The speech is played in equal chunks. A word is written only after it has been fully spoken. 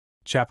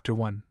Chapter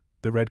 1: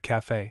 The Red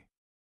Cafe.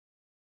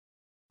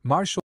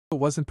 Marshall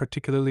wasn't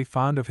particularly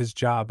fond of his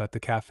job at the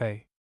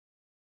cafe.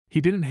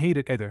 He didn't hate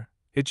it either,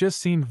 it just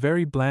seemed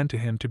very bland to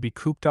him to be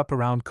cooped up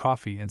around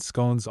coffee and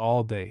scones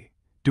all day,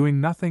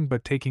 doing nothing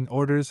but taking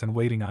orders and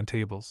waiting on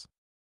tables.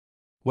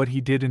 What he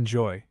did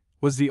enjoy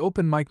was the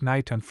open mic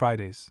night on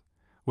Fridays,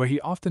 where he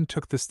often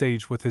took the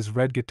stage with his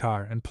red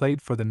guitar and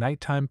played for the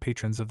nighttime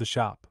patrons of the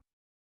shop.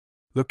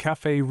 Le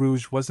Cafe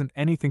Rouge wasn't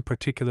anything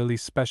particularly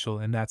special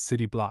in that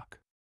city block.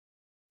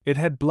 It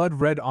had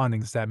blood-red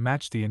awnings that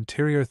matched the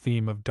interior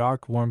theme of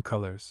dark, warm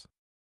colors.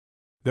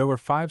 There were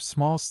 5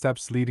 small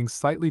steps leading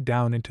slightly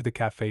down into the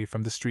cafe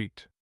from the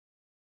street.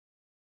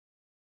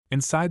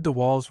 Inside, the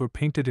walls were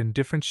painted in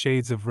different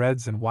shades of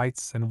reds and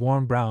whites and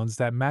warm browns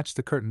that matched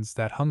the curtains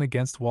that hung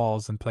against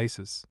walls and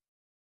places.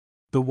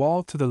 The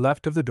wall to the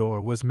left of the door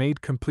was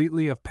made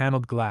completely of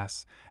paneled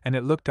glass, and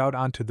it looked out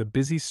onto the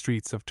busy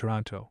streets of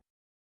Toronto.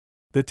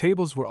 The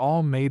tables were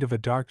all made of a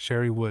dark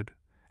cherry wood,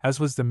 as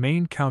was the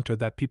main counter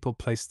that people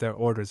placed their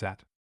orders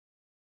at.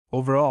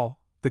 Overall,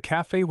 the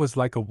cafe was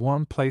like a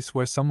warm place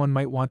where someone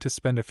might want to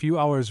spend a few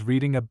hours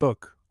reading a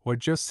book or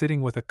just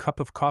sitting with a cup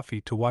of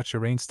coffee to watch a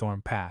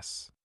rainstorm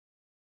pass.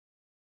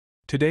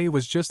 Today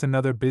was just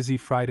another busy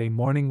Friday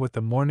morning with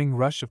the morning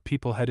rush of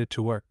people headed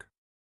to work.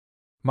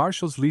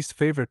 Marshall's least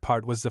favorite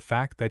part was the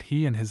fact that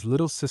he and his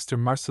little sister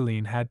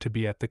Marceline had to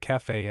be at the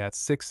cafe at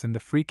 6 in the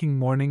freaking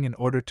morning in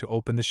order to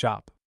open the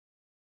shop.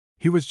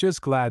 He was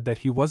just glad that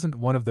he wasn't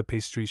one of the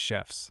pastry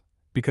chefs,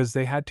 because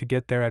they had to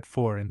get there at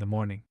 4 in the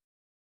morning.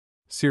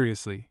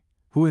 Seriously,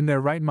 who in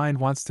their right mind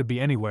wants to be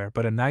anywhere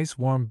but a nice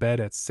warm bed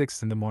at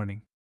 6 in the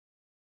morning?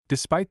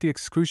 Despite the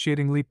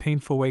excruciatingly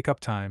painful wake-up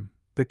time,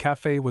 the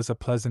cafe was a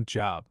pleasant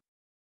job.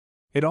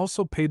 It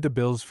also paid the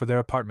bills for their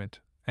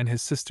apartment and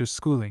his sister's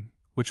schooling,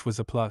 which was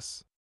a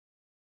plus.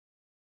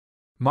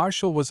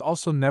 Marshall was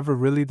also never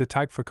really the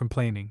type for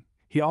complaining.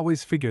 He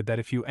always figured that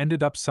if you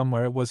ended up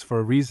somewhere it was for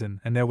a reason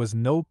and there was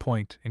no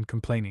point in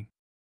complaining.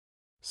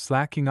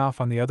 Slacking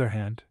off, on the other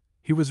hand,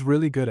 he was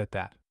really good at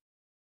that.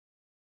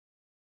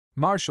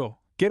 "Marshall,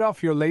 get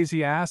off your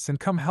lazy ass and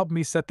come help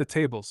me set the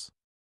tables.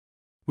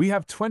 We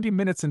have 20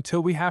 minutes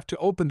until we have to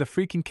open the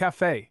freaking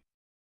cafe,"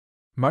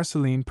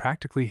 Marceline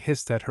practically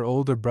hissed at her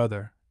older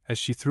brother as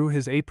she threw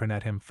his apron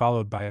at him,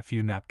 followed by a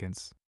few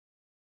napkins.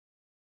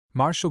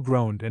 Marshall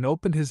groaned and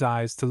opened his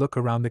eyes to look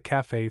around the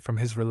cafe from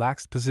his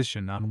relaxed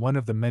position on one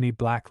of the many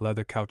black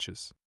leather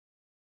couches.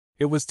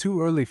 It was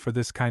too early for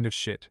this kind of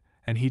shit,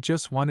 and he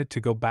just wanted to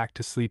go back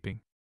to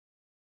sleeping.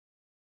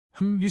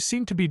 You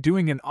seem to be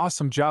doing an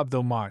awesome job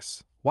though,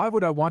 Mars. Why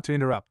would I want to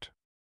interrupt?"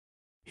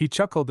 He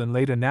chuckled and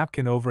laid a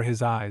napkin over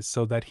his eyes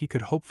so that he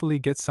could hopefully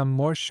get some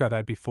more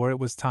shut-eye before it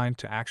was time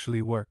to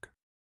actually work.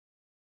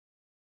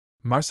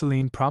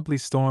 Marceline promptly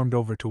stormed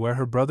over to where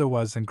her brother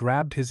was and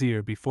grabbed his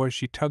ear before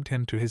she tugged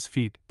him to his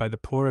feet by the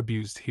poor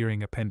abused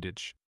hearing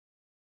appendage.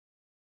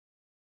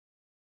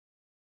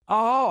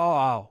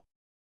 "Oh.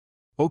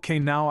 Okay,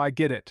 now I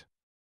get it.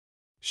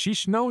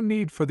 Sheesh, no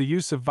need for the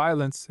use of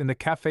violence in the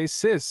cafe,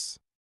 sis,"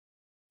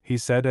 he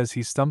said as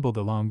he stumbled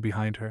along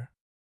behind her.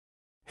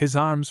 His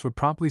arms were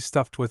promptly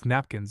stuffed with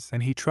napkins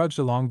and he trudged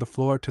along the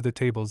floor to the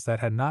tables that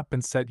had not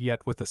been set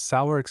yet with a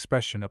sour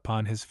expression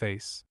upon his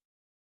face.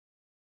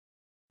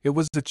 It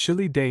was a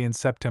chilly day in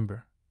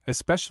September,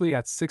 especially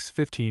at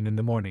 6:15 in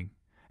the morning,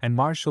 and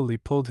Marshall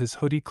pulled his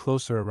hoodie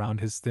closer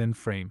around his thin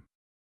frame.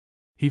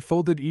 He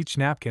folded each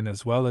napkin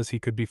as well as he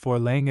could before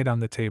laying it on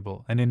the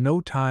table, and in no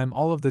time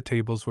all of the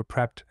tables were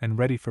prepped and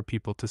ready for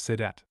people to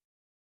sit at.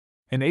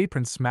 An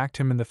apron smacked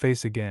him in the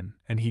face again,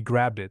 and he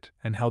grabbed it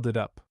and held it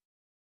up.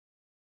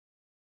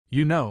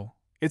 "You know,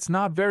 it's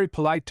not very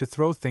polite to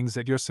throw things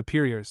at your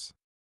superiors,"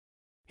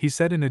 he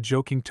said in a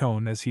joking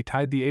tone as he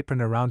tied the apron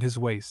around his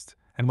waist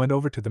and went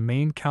over to the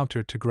main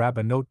counter to grab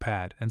a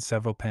notepad and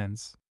several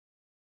pens.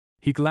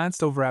 He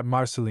glanced over at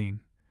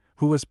Marceline,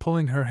 who was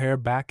pulling her hair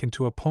back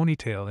into a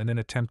ponytail in an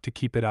attempt to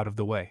keep it out of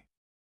the way.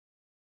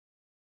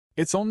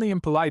 "It's only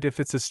impolite if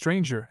it's a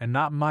stranger and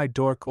not my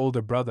dork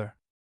older brother,"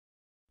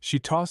 she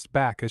tossed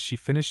back as she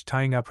finished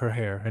tying up her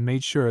hair and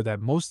made sure that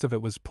most of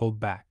it was pulled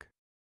back.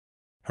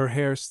 Her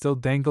hair still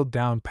dangled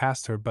down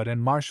past her butt,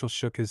 and Marshall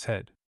shook his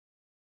head.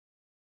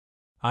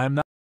 "I am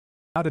not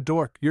a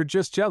dork, you're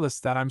just jealous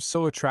that I'm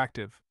so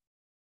attractive."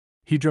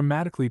 He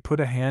dramatically put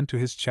a hand to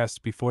his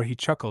chest before he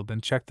chuckled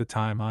and checked the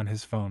time on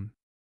his phone.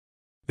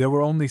 There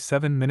were only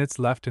 7 minutes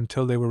left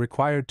until they were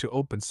required to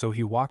open, so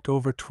he walked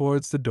over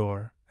towards the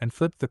door and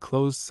flipped the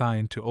closed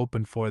sign to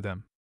open for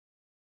them.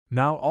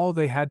 Now all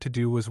they had to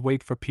do was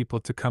wait for people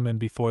to come in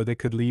before they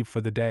could leave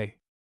for the day.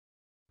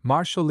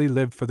 Marshall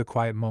lived for the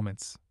quiet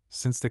moments,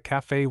 since the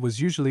cafe was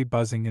usually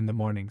buzzing in the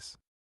mornings.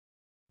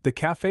 The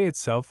cafe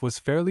itself was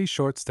fairly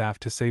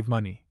short-staffed to save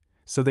money,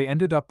 so they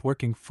ended up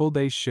working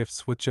full-day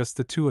shifts with just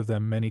the two of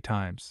them many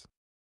times.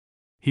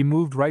 He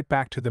moved right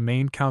back to the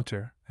main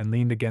counter and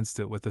leaned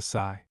against it with a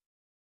sigh.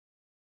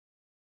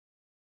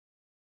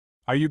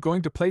 "Are you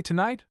going to play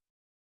tonight?"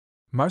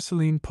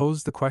 Marceline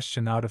posed the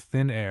question out of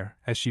thin air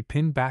as she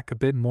pinned back a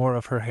bit more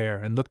of her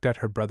hair and looked at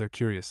her brother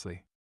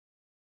curiously.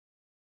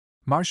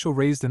 Marshall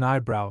raised an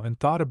eyebrow and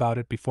thought about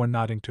it before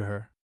nodding to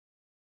her.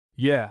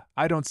 Yeah,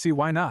 I don't see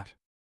why not.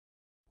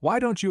 Why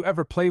don't you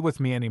ever play with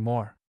me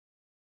anymore?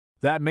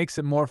 That makes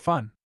it more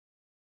fun,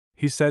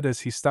 he said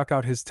as he stuck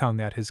out his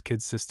tongue at his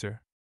kid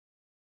sister.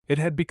 It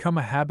had become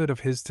a habit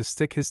of his to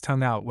stick his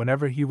tongue out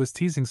whenever he was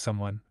teasing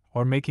someone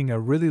or making a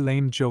really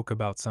lame joke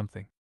about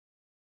something.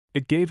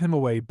 It gave him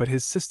away, but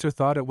his sister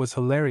thought it was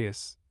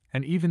hilarious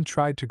and even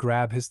tried to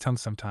grab his tongue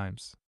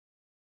sometimes.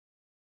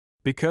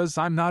 Because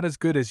I'm not as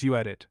good as you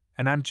at it,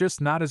 and I'm just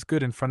not as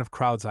good in front of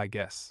crowds, I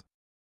guess,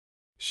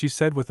 she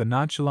said with a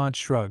nonchalant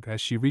shrug as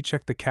she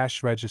rechecked the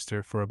cash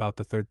register for about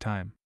the third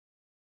time.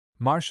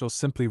 Marshall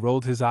simply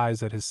rolled his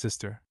eyes at his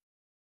sister.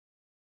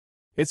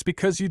 It's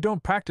because you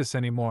don't practice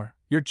anymore.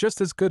 You're just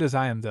as good as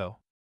I am, though.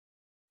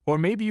 Or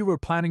maybe you were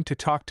planning to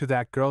talk to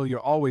that girl you're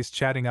always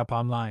chatting up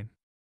online.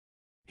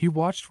 He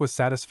watched with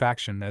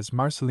satisfaction as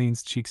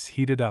Marceline's cheeks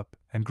heated up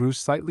and grew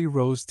slightly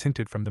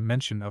rose-tinted from the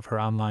mention of her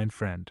online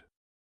friend.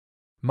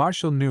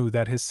 Marshall knew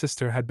that his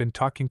sister had been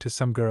talking to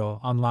some girl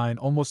online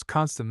almost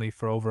constantly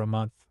for over a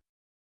month.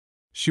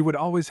 She would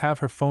always have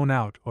her phone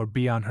out or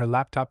be on her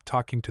laptop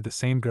talking to the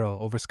same girl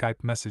over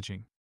Skype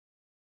messaging.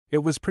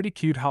 It was pretty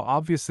cute how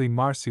obviously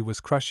Marcy was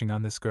crushing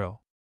on this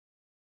girl.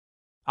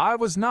 I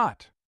was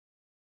not.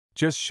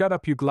 Just shut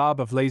up, you glob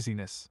of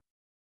laziness.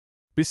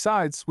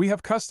 Besides, we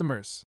have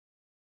customers,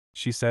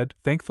 she said,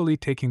 thankfully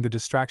taking the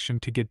distraction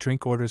to get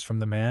drink orders from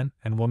the man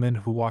and woman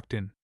who walked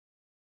in.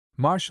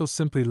 Marshall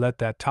simply let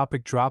that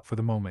topic drop for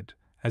the moment,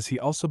 as he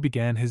also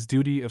began his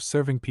duty of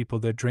serving people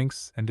their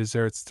drinks and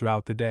desserts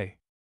throughout the day.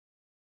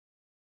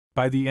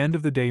 By the end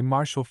of the day,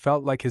 Marshall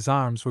felt like his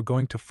arms were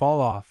going to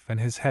fall off and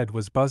his head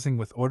was buzzing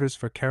with orders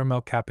for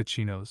caramel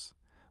cappuccinos,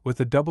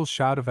 with a double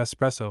shot of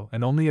espresso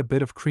and only a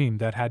bit of cream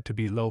that had to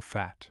be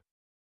low-fat.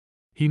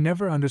 He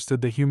never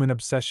understood the human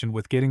obsession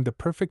with getting the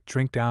perfect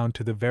drink down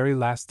to the very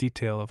last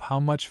detail of how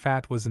much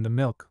fat was in the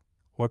milk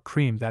or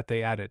cream that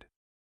they added.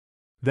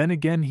 Then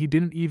again, he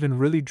didn't even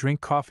really drink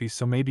coffee,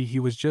 so maybe he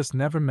was just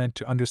never meant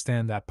to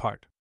understand that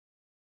part.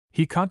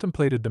 He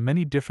contemplated the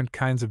many different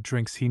kinds of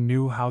drinks he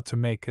knew how to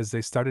make as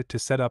they started to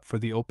set up for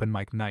the open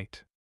mic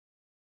night.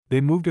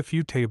 They moved a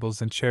few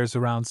tables and chairs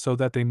around so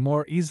that they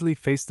more easily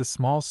faced the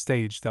small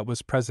stage that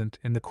was present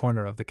in the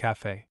corner of the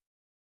cafe.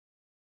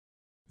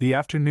 The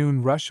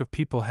afternoon rush of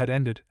people had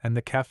ended and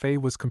the cafe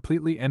was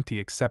completely empty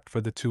except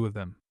for the two of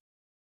them.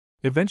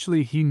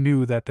 Eventually he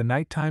knew that the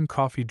nighttime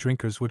coffee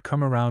drinkers would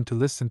come around to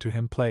listen to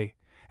him play,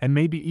 and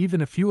maybe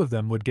even a few of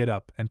them would get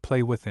up and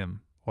play with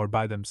him, or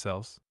by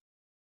themselves.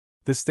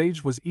 The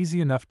stage was easy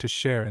enough to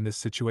share in this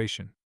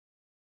situation.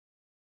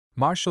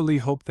 Marshall Lee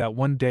hoped that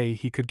one day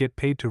he could get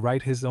paid to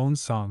write his own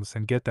songs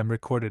and get them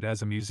recorded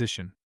as a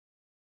musician.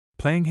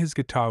 Playing his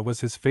guitar was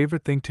his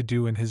favorite thing to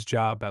do in his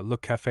job at Le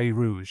Cafe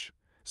Rouge,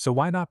 so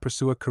why not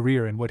pursue a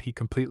career in what he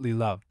completely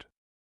loved?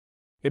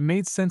 It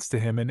made sense to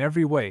him in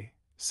every way.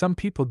 Some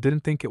people didn't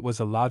think it was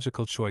a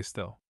logical choice,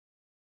 though.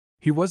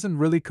 He wasn't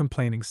really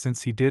complaining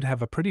since he did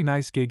have a pretty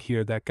nice gig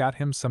here that got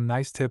him some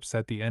nice tips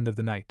at the end of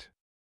the night.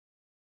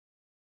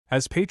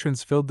 As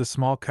patrons filled the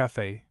small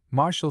cafe,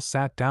 Marshall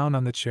sat down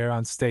on the chair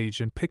on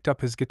stage and picked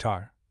up his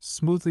guitar,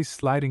 smoothly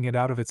sliding it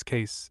out of its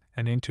case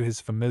and into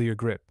his familiar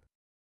grip.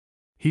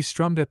 He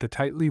strummed at the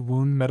tightly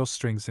wound metal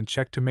strings and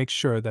checked to make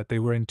sure that they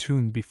were in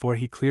tune before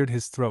he cleared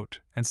his throat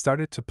and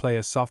started to play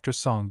a softer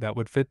song that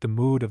would fit the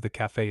mood of the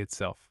cafe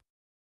itself.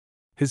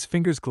 His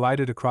fingers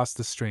glided across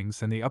the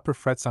strings and the upper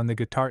frets on the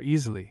guitar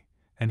easily,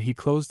 and he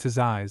closed his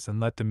eyes and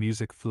let the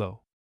music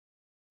flow.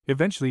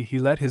 Eventually he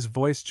let his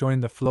voice join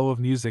the flow of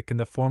music in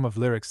the form of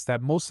lyrics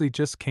that mostly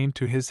just came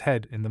to his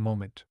head in the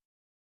moment.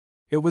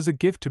 It was a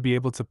gift to be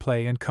able to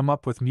play and come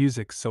up with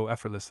music so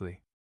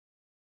effortlessly.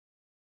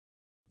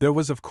 There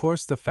was of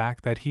course the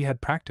fact that he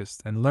had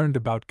practiced and learned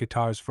about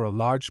guitars for a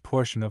large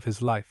portion of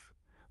his life,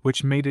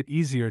 which made it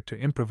easier to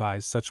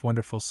improvise such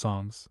wonderful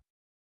songs.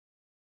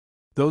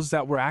 Those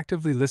that were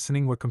actively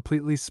listening were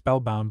completely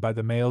spellbound by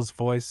the male's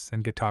voice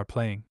and guitar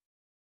playing.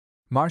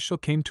 Marshall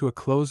came to a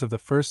close of the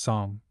first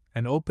song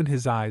and opened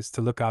his eyes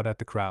to look out at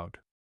the crowd.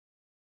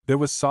 There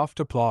was soft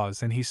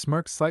applause and he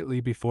smirked slightly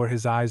before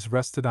his eyes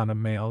rested on a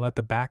male at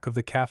the back of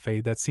the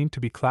cafe that seemed to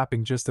be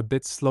clapping just a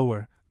bit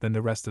slower than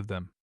the rest of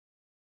them.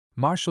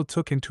 Marshall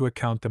took into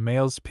account the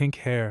male's pink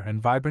hair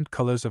and vibrant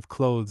colors of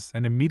clothes,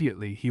 and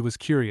immediately he was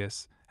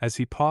curious as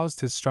he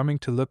paused his strumming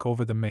to look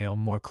over the male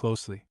more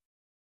closely.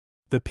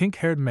 The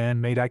pink-haired man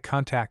made eye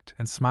contact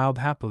and smiled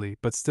happily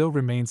but still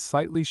remained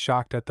slightly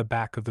shocked at the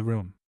back of the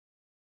room.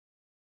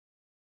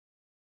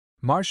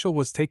 Marshall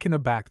was taken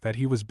aback that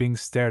he was being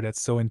stared at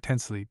so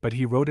intensely, but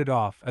he wrote it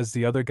off as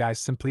the other guy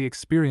simply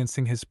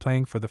experiencing his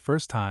playing for the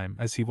first time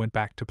as he went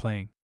back to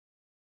playing.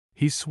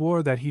 He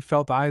swore that he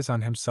felt eyes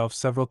on himself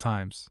several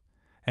times,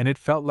 and it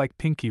felt like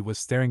Pinky was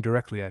staring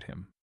directly at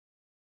him.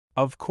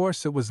 Of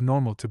course it was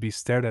normal to be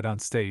stared at on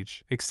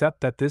stage, except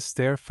that this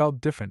stare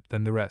felt different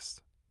than the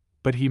rest.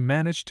 But he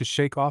managed to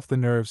shake off the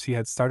nerves he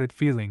had started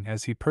feeling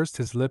as he pursed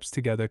his lips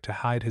together to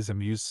hide his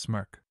amused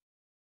smirk.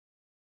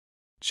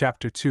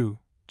 Chapter 2: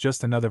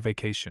 Just Another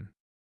Vacation.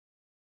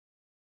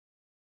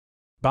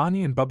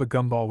 Bonnie and Bubba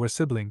Gumball were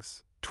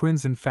siblings,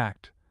 twins in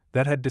fact,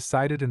 that had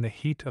decided in the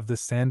heat of the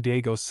San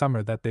Diego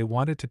summer that they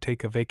wanted to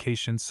take a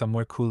vacation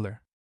somewhere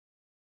cooler.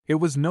 It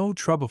was no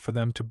trouble for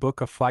them to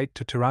book a flight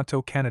to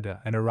Toronto,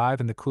 Canada, and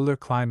arrive in the cooler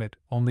climate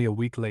only a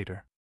week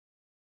later.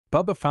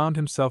 Bubba found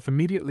himself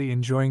immediately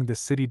enjoying the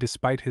city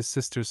despite his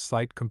sister's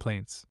slight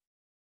complaints.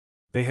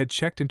 They had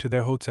checked into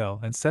their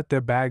hotel and set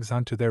their bags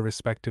onto their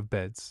respective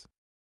beds.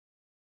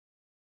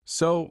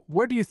 "So,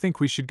 where do you think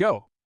we should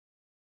go?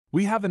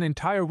 We have an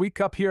entire week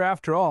up here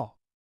after all,"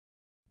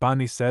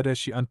 Bonnie said as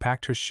she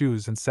unpacked her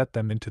shoes and set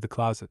them into the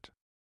closet.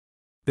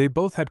 They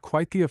both had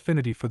quite the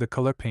affinity for the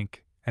color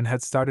pink, and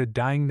had started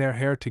dyeing their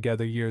hair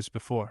together years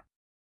before.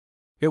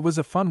 It was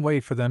a fun way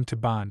for them to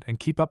bond and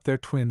keep up their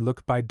twin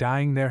look by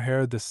dyeing their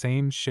hair the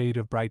same shade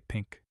of bright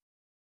pink.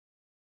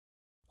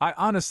 "I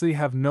honestly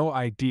have no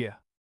idea.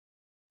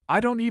 I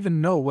don't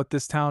even know what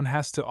this town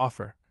has to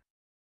offer,"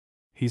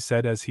 he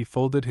said as he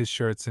folded his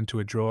shirts into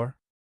a drawer.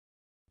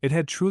 It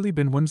had truly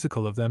been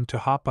whimsical of them to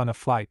hop on a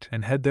flight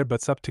and head their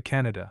butts up to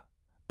Canada,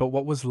 but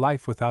what was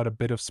life without a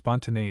bit of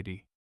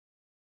spontaneity?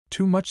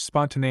 Too much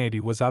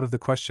spontaneity was out of the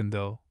question,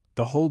 though.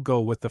 The whole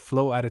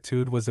go-with-the-flow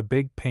attitude was a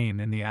big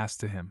pain in the ass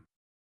to him.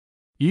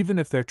 Even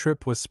if their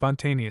trip was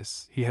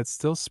spontaneous, he had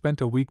still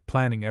spent a week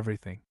planning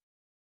everything.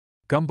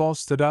 Gumball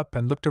stood up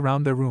and looked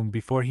around their room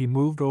before he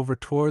moved over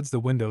towards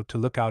the window to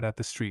look out at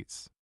the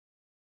streets.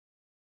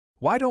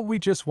 "Why don't we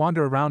just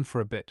wander around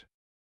for a bit?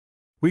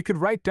 We could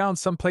write down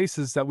some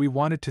places that we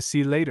wanted to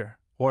see later,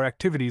 or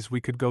activities we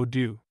could go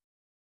do."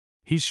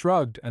 He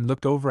shrugged and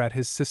looked over at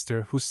his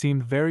sister, who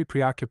seemed very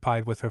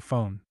preoccupied with her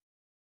phone.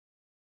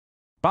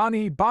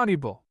 Bonnie!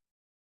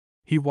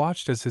 He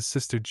watched as his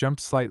sister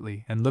jumped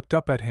slightly and looked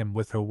up at him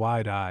with her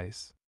wide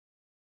eyes.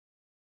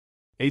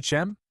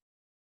 "HM?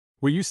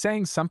 Were you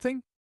saying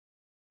something?"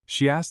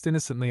 she asked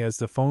innocently as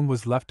the phone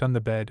was left on the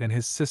bed and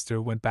his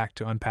sister went back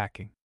to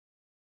unpacking.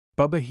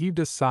 Bubba heaved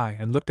a sigh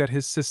and looked at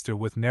his sister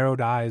with narrowed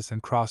eyes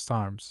and crossed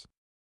arms.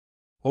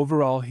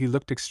 Overall, he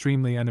looked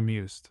extremely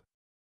unamused.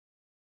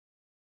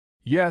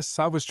 "Yes,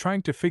 I was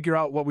trying to figure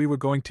out what we were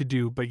going to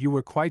do, but you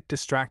were quite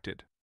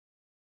distracted.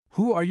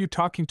 Who are you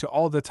talking to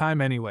all the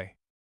time anyway?"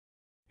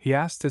 he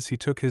asked as he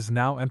took his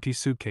now empty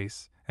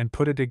suitcase and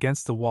put it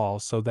against the wall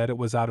so that it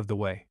was out of the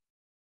way.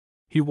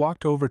 He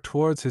walked over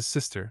towards his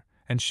sister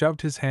and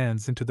shoved his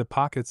hands into the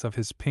pockets of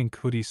his pink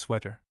hoodie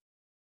sweater.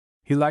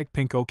 He liked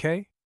pink,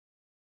 okay?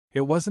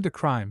 It wasn't a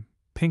crime.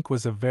 Pink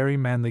was a very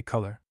manly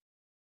color.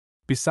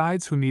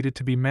 Besides, who needed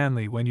to be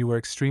manly when you were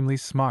extremely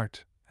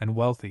smart and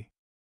wealthy?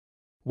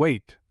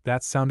 Wait,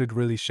 that sounded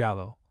really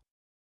shallow.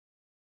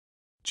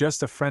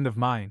 "Just a friend of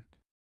mine,"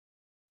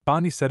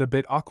 Bonnie said a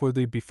bit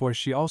awkwardly before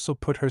she also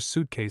put her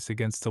suitcase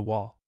against the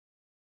wall.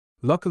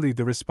 Luckily,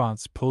 the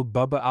response pulled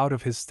Bubba out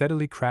of his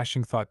steadily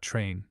crashing thought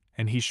train,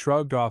 and he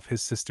shrugged off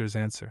his sister's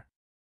answer.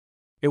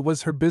 It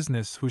was her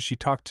business who she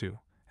talked to.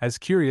 As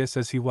curious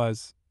as he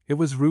was, it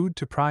was rude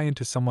to pry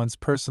into someone's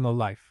personal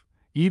life,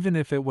 even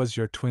if it was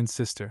your twin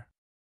sister.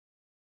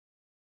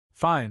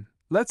 "Fine,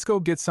 let's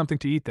go get something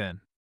to eat then.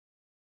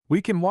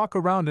 We can walk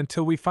around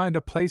until we find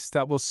a place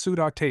that will suit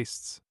our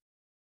tastes."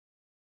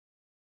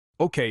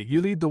 "Okay, you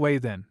lead the way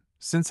then,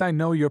 since I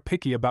know you're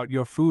picky about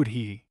your food,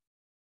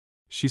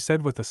 she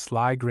said with a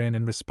sly grin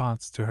in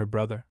response to her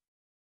brother.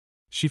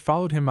 She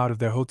followed him out of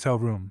their hotel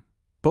room.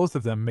 Both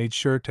of them made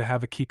sure to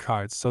have a key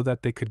card so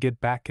that they could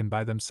get back in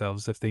by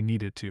themselves if they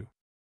needed to.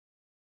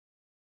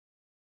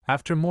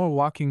 After more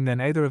walking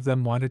than either of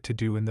them wanted to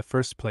do in the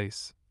first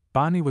place,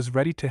 Bonnie was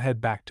ready to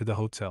head back to the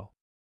hotel.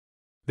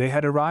 They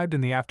had arrived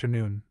in the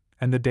afternoon,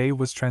 and the day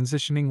was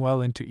transitioning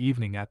well into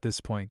evening at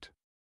this point.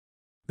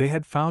 They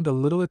had found a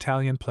little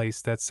Italian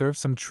place that served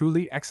some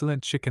truly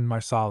excellent chicken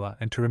marsala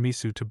and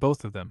tiramisu to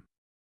both of them.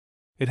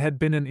 It had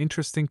been an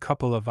interesting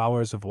couple of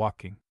hours of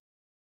walking.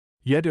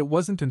 Yet it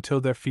wasn't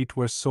until their feet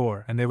were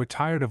sore and they were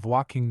tired of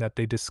walking that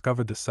they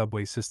discovered the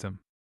subway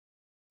system.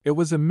 It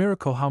was a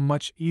miracle how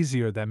much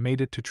easier that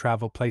made it to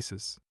travel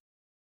places.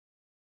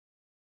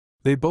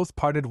 They both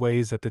parted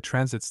ways at the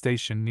transit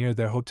station near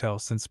their hotel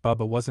since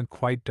Bubba wasn't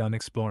quite done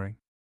exploring.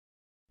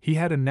 He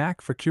had a knack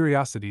for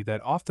curiosity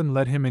that often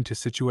led him into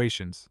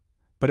situations,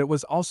 but it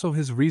was also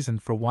his reason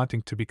for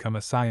wanting to become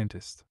a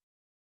scientist.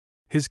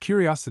 His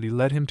curiosity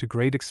led him to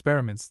great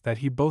experiments that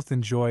he both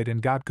enjoyed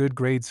and got good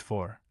grades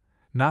for,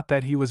 not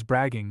that he was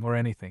bragging or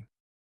anything.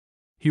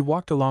 He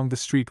walked along the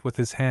street with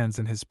his hands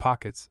in his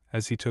pockets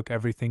as he took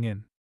everything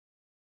in.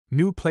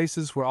 New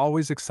places were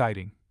always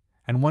exciting,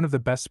 and one of the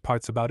best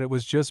parts about it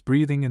was just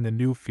breathing in the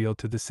new feel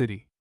to the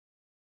city.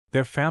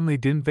 Their family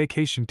didn't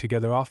vacation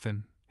together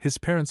often. His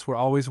parents were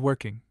always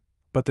working,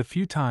 but the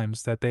few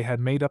times that they had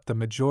made up the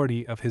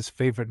majority of his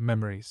favorite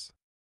memories.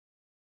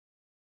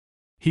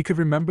 He could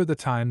remember the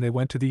time they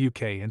went to the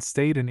UK and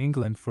stayed in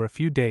England for a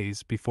few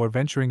days before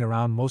venturing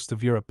around most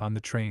of Europe on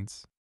the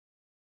trains.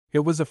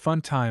 It was a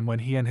fun time when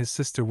he and his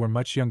sister were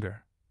much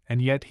younger,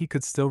 and yet he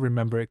could still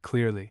remember it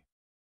clearly.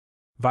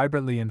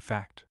 Vibrantly, in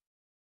fact.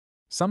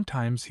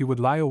 Sometimes he would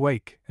lie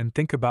awake and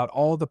think about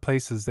all the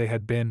places they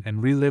had been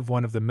and relive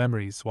one of the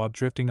memories while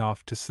drifting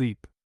off to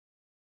sleep.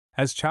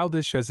 As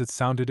childish as it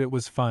sounded, it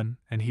was fun,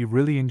 and he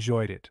really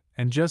enjoyed it,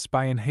 and just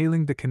by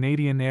inhaling the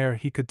Canadian air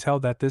he could tell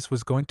that this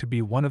was going to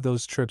be one of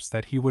those trips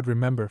that he would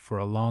remember for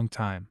a long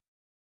time.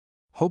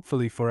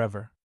 Hopefully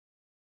forever.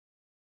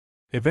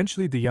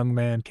 Eventually the young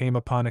man came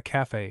upon a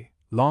cafe,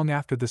 long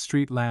after the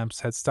street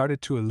lamps had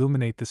started to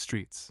illuminate the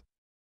streets.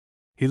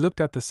 He looked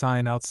at the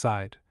sign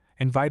outside,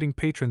 inviting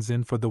patrons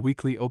in for the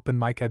weekly open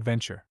mic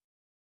adventure.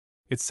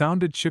 It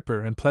sounded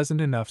chipper and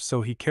pleasant enough,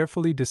 so he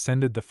carefully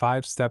descended the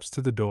 5 steps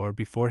to the door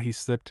before he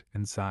slipped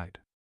inside.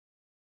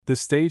 The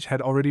stage had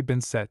already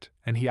been set,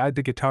 and he eyed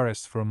the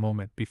guitarist for a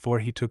moment before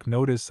he took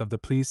notice of the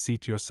 "Please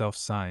seat yourself"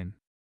 sign.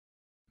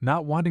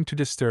 Not wanting to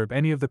disturb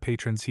any of the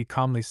patrons, he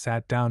calmly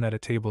sat down at a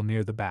table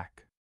near the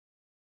back.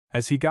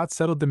 As he got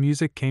settled, the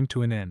music came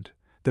to an end.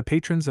 The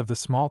patrons of the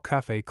small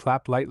cafe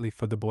clapped lightly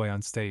for the boy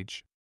on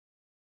stage.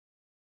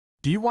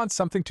 "Do you want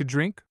something to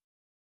drink?"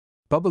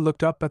 Bubba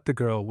looked up at the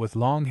girl with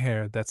long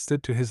hair that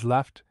stood to his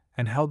left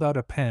and held out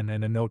a pen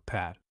and a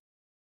notepad.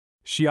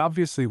 She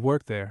obviously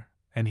worked there,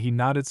 and he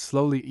nodded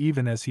slowly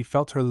even as he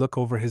felt her look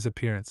over his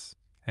appearance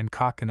and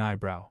cock an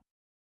eyebrow.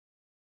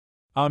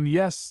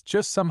 Yes,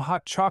 just some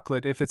hot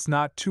chocolate if it's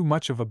not too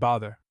much of a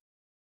bother,"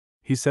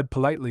 he said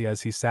politely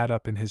as he sat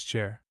up in his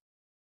chair.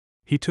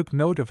 He took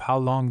note of how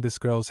long this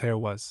girl's hair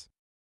was.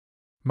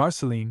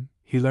 Marceline,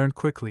 he learned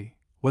quickly,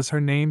 was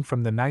her name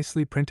from the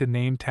nicely printed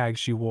name tag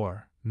she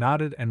wore,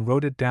 nodded and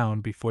wrote it down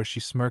before she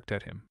smirked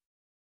at him.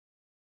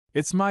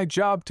 "It's my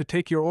job to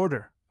take your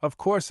order, of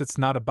course it's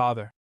not a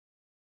bother,"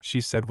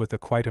 she said with a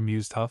quite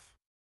amused huff.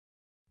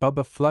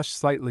 Bubba flushed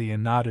slightly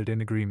and nodded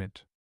in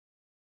agreement.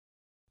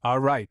 "All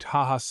right,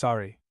 haha,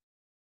 sorry."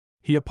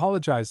 He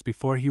apologized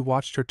before he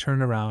watched her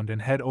turn around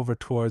and head over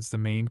towards the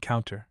main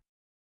counter.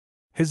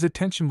 His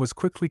attention was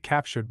quickly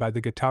captured by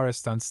the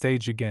guitarist on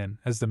stage again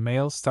as the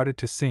male started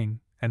to sing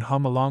and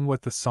hum along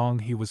with the song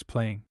he was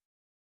playing.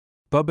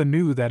 Bubba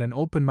knew that an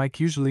open mic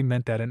usually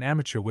meant that an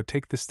amateur would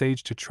take the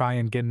stage to try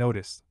and get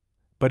noticed,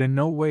 but in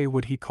no way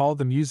would he call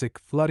the music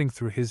flooding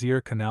through his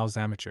ear canals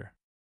amateur.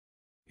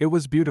 It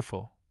was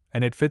beautiful,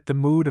 and it fit the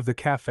mood of the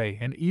cafe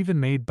and even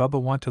made Bubba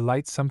want to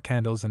light some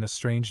candles in a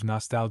strange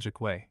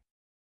nostalgic way.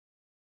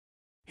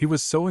 He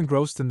was so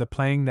engrossed in the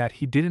playing that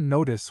he didn't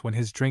notice when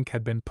his drink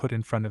had been put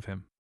in front of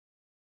him.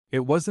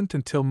 It wasn't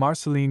until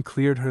Marceline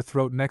cleared her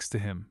throat next to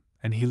him,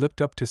 and he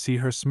looked up to see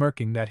her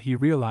smirking, that he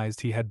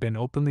realized he had been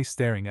openly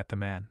staring at the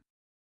man.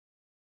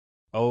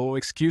 "Oh,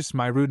 excuse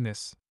my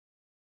rudeness.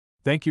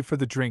 Thank you for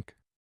the drink."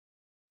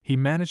 He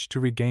managed to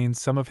regain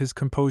some of his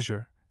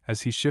composure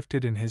as he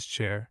shifted in his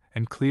chair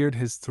and cleared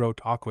his throat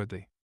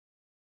awkwardly.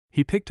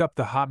 He picked up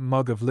the hot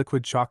mug of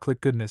liquid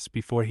chocolate goodness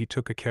before he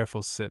took a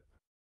careful sip.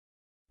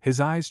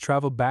 His eyes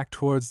traveled back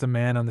towards the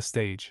man on the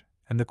stage,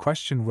 and the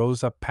question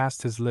rose up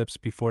past his lips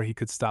before he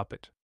could stop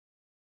it.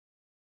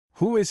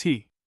 "Who is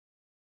he?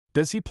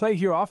 Does he play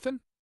here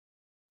often?"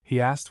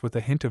 he asked with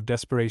a hint of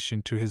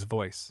desperation to his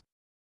voice.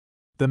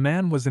 The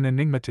man was an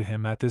enigma to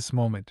him at this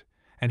moment,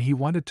 and he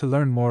wanted to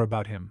learn more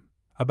about him,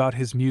 about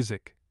his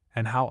music,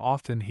 and how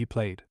often he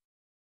played.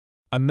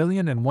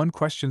 1,000,001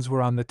 questions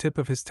were on the tip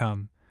of his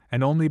tongue,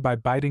 and only by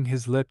biting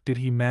his lip did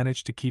he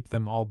manage to keep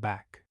them all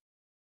back.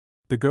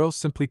 The girl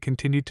simply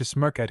continued to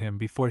smirk at him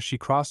before she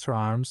crossed her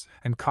arms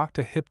and cocked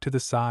a hip to the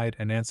side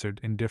and answered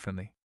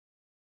indifferently.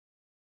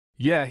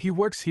 "Yeah, he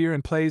works here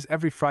and plays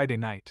every Friday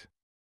night.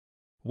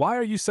 Why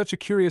are you such a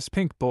curious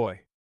pink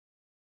boy?"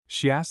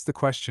 She asked the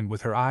question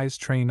with her eyes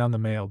trained on the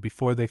male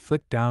before they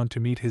flicked down to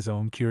meet his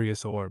own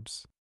curious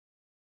orbs.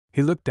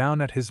 He looked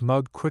down at his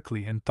mug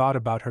quickly and thought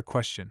about her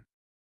question.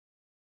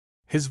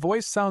 "His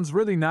voice sounds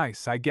really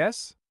nice, I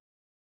guess?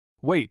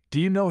 Wait, do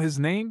you know his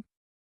name?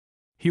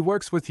 He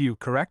works with you,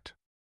 correct?"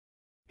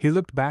 He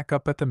looked back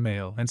up at the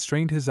male and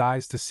strained his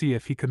eyes to see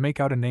if he could make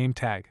out a name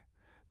tag,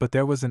 but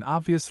there was an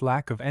obvious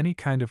lack of any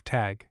kind of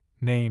tag,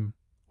 name,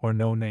 or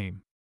no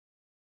name.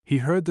 He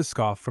heard the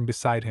scoff from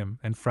beside him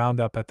and frowned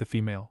up at the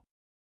female.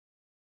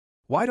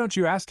 "Why don't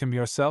you ask him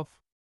yourself?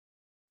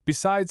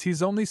 Besides,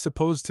 he's only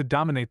supposed to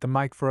dominate the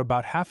mic for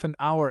about half an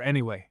hour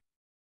anyway."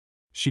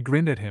 She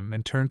grinned at him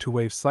and turned to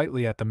wave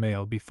slightly at the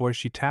male before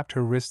she tapped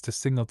her wrist to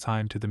signal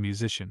time to the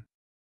musician.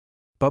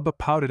 Bubba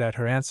pouted at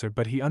her answer,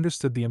 but he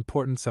understood the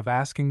importance of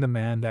asking the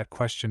man that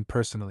question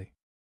personally.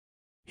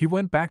 He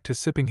went back to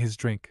sipping his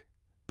drink,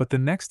 but the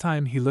next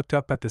time he looked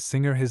up at the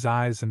singer his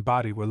eyes and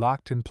body were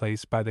locked in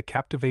place by the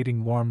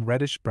captivating warm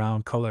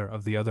reddish-brown color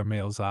of the other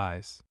male's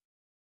eyes.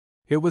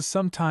 It was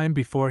some time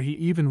before he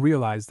even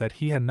realized that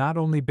he had not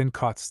only been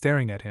caught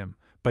staring at him,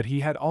 but he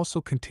had also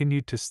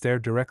continued to stare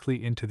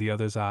directly into the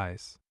other's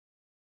eyes.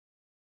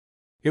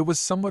 It was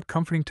somewhat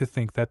comforting to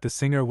think that the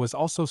singer was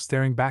also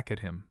staring back at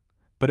him,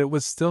 but it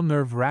was still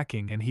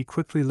nerve-wracking, and he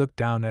quickly looked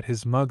down at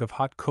his mug of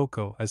hot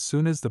cocoa as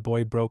soon as the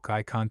boy broke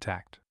eye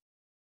contact.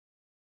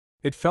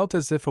 It felt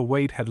as if a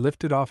weight had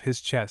lifted off his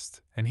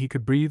chest and he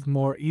could breathe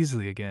more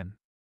easily again.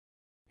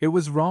 It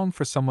was wrong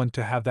for someone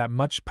to have that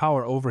much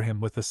power over him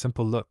with a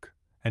simple look,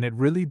 and it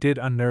really did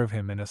unnerve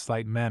him in a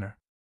slight manner.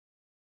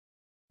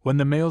 When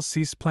the male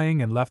ceased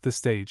playing and left the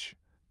stage,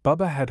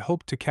 Bubba had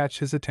hoped to catch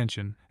his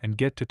attention and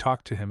get to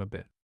talk to him a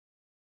bit.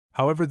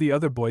 However, the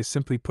other boy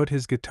simply put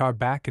his guitar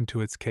back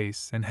into its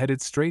case and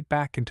headed straight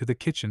back into the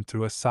kitchen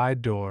through a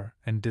side door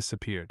and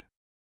disappeared.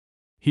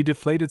 He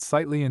deflated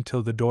slightly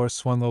until the door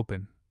swung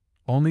open,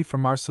 only for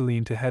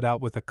Marceline to head out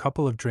with a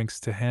couple of drinks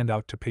to hand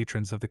out to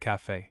patrons of the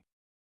cafe.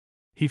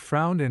 He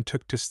frowned and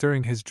took to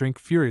stirring his drink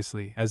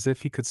furiously as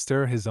if he could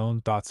stir his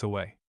own thoughts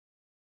away.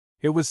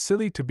 It was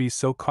silly to be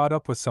so caught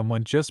up with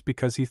someone just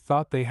because he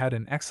thought they had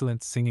an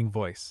excellent singing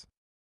voice.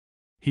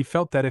 He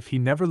felt that if he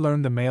never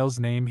learned the male's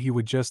name he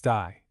would just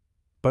die,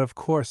 but of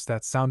course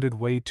that sounded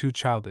way too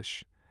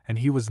childish, and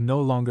he was no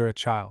longer a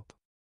child.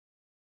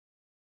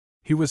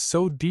 He was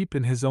so deep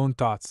in his own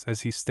thoughts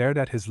as he stared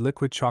at his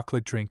liquid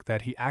chocolate drink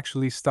that he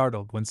actually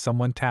startled when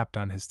someone tapped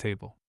on his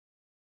table.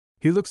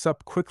 He looks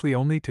up quickly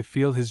only to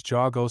feel his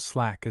jaw go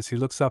slack as he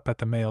looks up at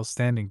the male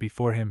standing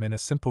before him in a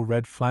simple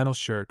red flannel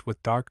shirt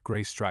with dark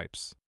gray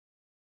stripes.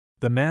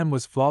 The man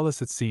was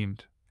flawless, it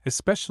seemed,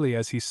 especially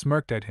as he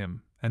smirked at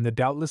him and the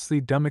doubtlessly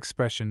dumb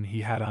expression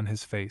he had on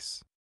his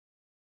face.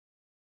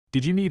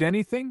 "Did you need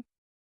anything?"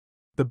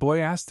 the boy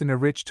asked in a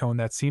rich tone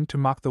that seemed to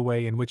mock the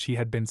way in which he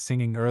had been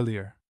singing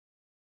earlier.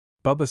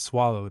 Bubba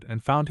swallowed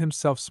and found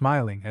himself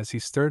smiling as he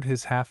stirred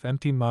his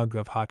half-empty mug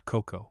of hot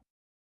cocoa.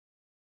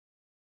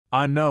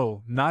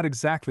 No, not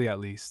exactly at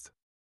least."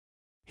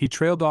 He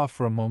trailed off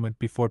for a moment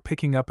before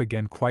picking up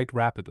again quite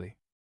rapidly.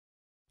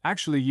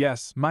 "Actually,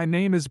 yes, my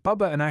name is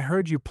Bubba and I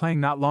heard you playing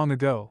not long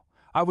ago.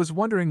 I was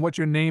wondering what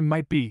your name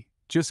might be,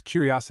 just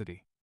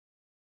curiosity."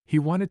 He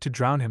wanted to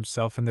drown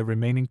himself in the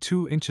remaining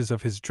 2 inches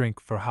of his drink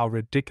for how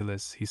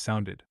ridiculous he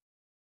sounded.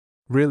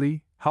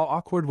 Really, how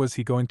awkward was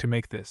he going to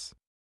make this?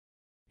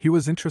 He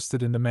was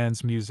interested in the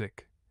man's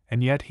music,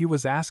 and yet he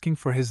was asking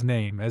for his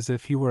name as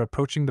if he were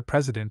approaching the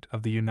President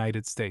of the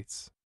United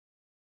States.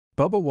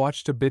 Bubba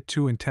watched a bit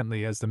too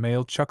intently as the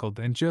male chuckled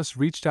and just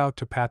reached out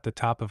to pat the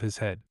top of his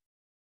head.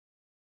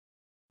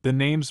 "The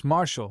name's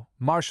Marshall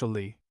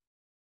Lee.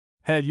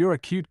 Hey, you're a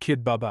cute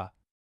kid, Bubba,"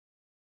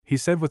 he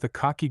said with a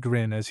cocky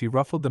grin as he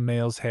ruffled the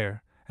male's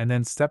hair and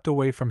then stepped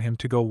away from him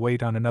to go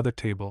wait on another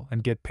table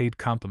and get paid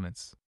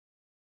compliments.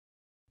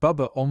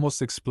 Bubba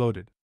almost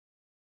exploded.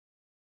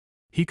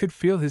 He could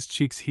feel his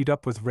cheeks heat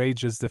up with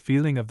rage as the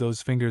feeling of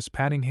those fingers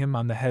patting him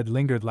on the head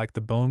lingered like the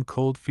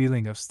bone-cold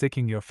feeling of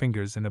sticking your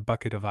fingers in a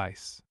bucket of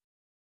ice.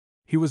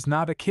 He was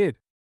not a kid.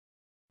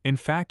 In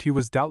fact, he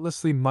was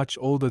doubtlessly much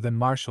older than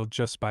Marshall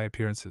just by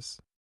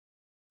appearances.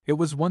 It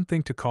was one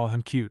thing to call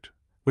him cute,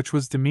 which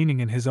was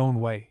demeaning in his own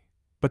way,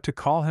 but to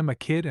call him a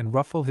kid and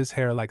ruffle his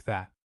hair like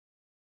that?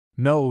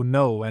 No,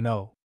 no, and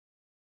no.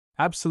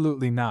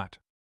 Absolutely not.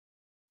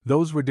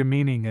 Those were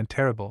demeaning and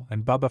terrible,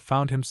 and Bubba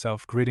found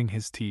himself gritting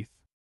his teeth.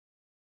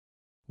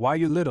 "Why,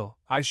 you little,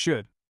 I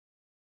should."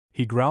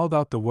 He growled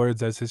out the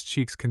words as his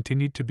cheeks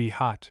continued to be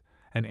hot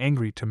and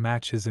angry to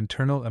match his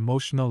internal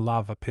emotional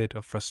lava pit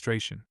of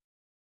frustration.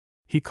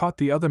 He caught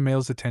the other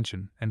male's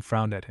attention and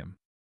frowned at him.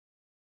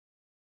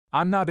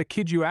 "I'm not a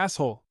kid, you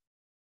asshole.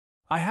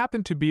 I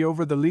happen to be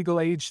over the legal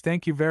age,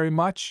 thank you very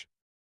much,"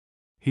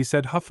 he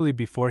said huffily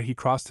before he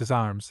crossed his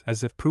arms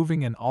as if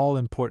proving an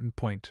all-important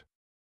point.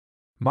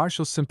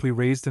 Marshall simply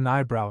raised an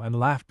eyebrow and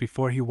laughed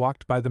before he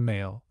walked by the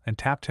male and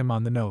tapped him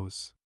on the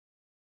nose.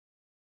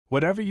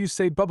 "Whatever you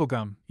say,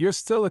 Bubblegum, you're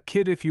still a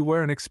kid if you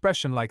wear an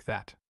expression like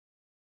that,"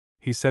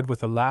 he said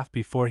with a laugh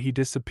before he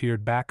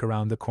disappeared back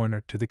around the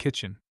corner to the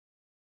kitchen.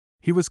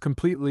 He was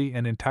completely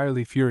and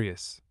entirely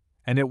furious,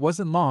 and it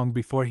wasn't long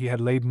before he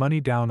had laid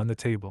money down on the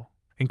table,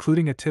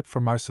 including a tip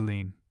for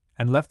Marceline,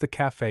 and left the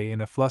cafe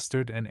in a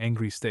flustered and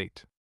angry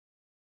state.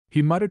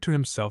 He muttered to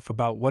himself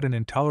about what an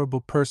intolerable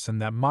person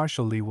that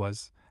Marshall Lee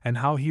was, and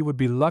how he would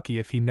be lucky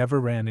if he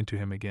never ran into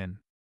him again.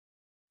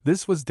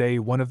 This was day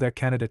 1 of their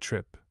Canada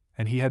trip,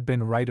 and he had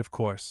been right, of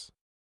course.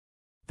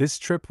 This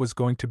trip was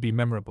going to be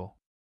memorable.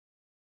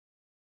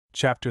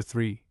 Chapter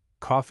 3: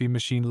 Coffee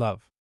Machine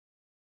Love.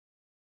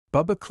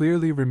 Bubba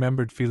clearly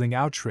remembered feeling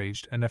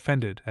outraged and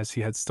offended as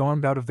he had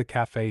stormed out of the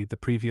cafe the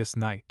previous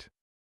night.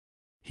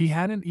 He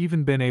hadn't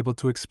even been able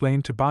to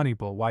explain to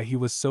Bonniebull why he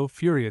was so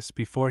furious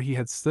before he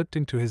had slipped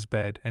into his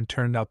bed and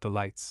turned out the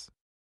lights.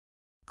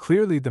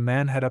 Clearly the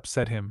man had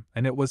upset him,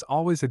 and it was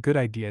always a good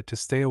idea to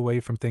stay away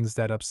from things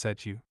that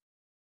upset you.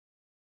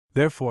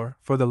 Therefore,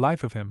 for the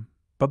life of him,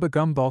 Bubba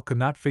Gumball could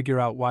not figure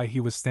out why he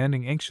was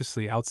standing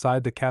anxiously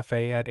outside the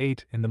cafe at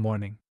 8 in the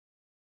morning.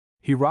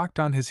 He rocked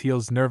on his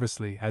heels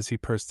nervously as he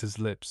pursed his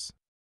lips.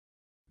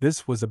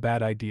 This was a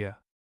bad idea.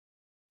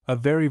 A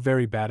very,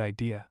 very bad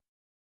idea.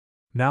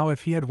 Now,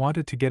 if he had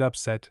wanted to get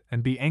upset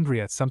and be angry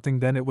at something,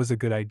 then it was a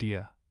good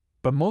idea,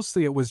 but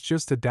mostly it was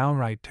just a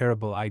downright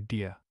terrible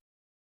idea.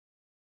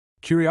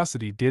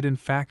 Curiosity did in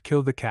fact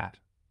kill the cat,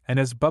 and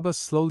as Bubba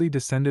slowly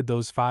descended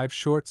those 5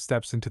 short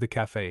steps into the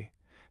cafe,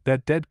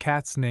 that dead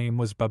cat's name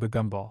was Bubba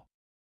Gumball.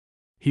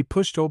 He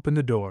pushed open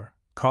the door,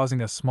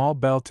 causing a small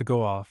bell to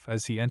go off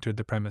as he entered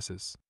the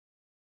premises.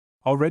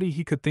 Already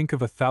he could think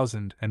of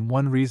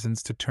 1,001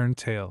 reasons to turn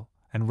tail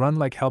and run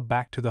like hell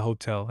back to the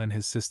hotel and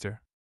his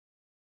sister.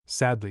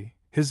 Sadly,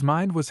 His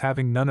mind was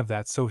having none of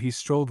that, so he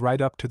strolled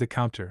right up to the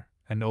counter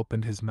and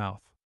opened his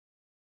mouth.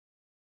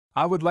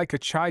 I would like a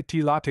chai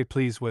tea latte,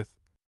 please, with.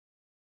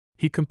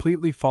 He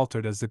completely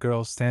faltered as the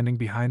girl standing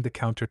behind the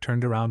counter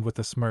turned around with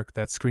a smirk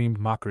that screamed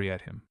mockery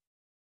at him.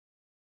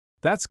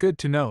 That's good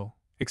to know,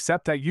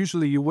 except that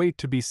usually you wait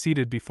to be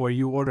seated before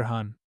you order,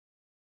 hun,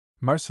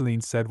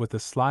 Marceline said with a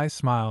sly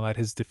smile at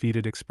his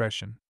defeated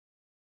expression.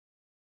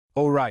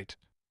 Oh, right.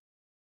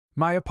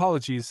 My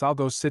apologies, I'll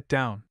go sit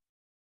down,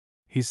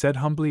 he said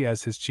humbly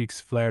as his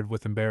cheeks flared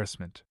with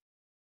embarrassment.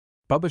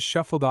 Bubba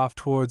shuffled off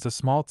towards a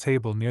small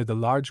table near the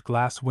large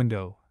glass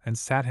window and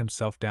sat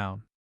himself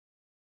down.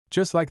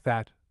 Just like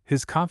that,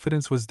 his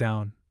confidence was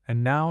down,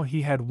 and now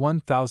he had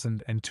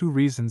 1,002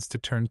 reasons to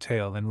turn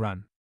tail and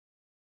run.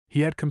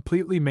 He had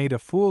completely made a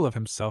fool of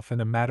himself in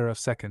a matter of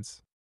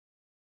seconds.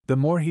 The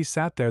more he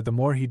sat there, the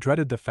more he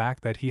dreaded the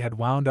fact that he had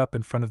wound up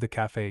in front of the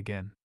cafe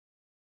again.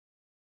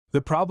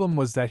 The problem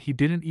was that he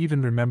didn't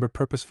even remember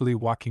purposefully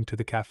walking to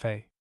the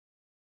cafe.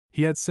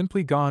 He had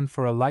simply gone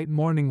for a light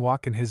morning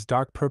walk in his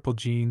dark purple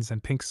jeans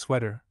and pink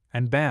sweater,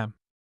 and bam!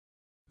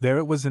 There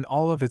it was in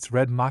all of its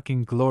red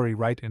mocking glory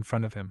right in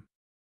front of him.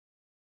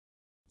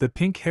 The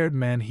pink-haired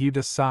man heaved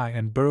a sigh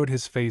and burrowed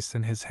his face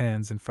in his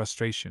hands in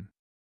frustration.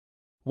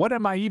 What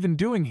am I even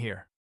doing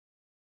here?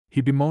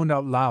 He bemoaned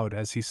out loud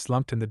as he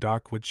slumped in the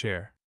dark wood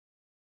chair.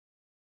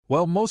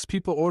 Well, most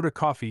people order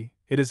coffee,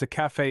 it is a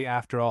cafe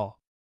after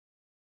all.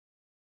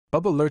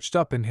 Bubba lurched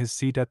up in his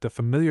seat at the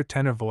familiar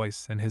tenor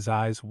voice and his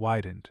eyes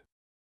widened.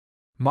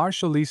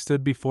 Marceline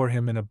stood before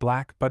him in a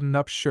black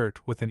button-up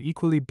shirt with an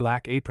equally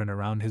black apron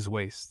around his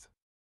waist.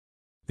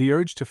 The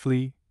urge to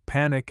flee,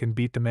 panic, and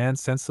beat the man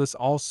senseless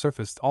all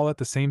surfaced all at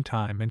the same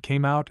time and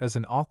came out as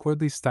an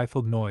awkwardly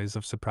stifled noise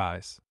of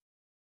surprise.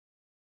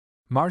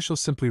 Marshall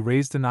simply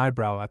raised an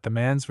eyebrow at the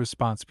man's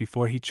response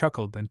before he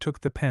chuckled and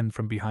took the pen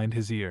from behind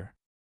his ear.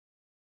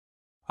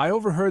 I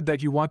overheard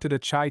that you wanted a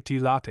chai tea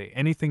latte.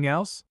 Anything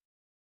else?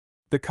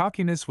 The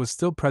cockiness was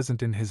still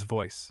present in his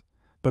voice,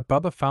 but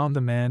Bubba found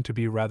the man to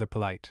be rather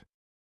polite,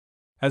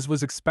 as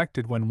was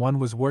expected when one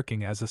was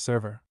working as a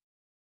server.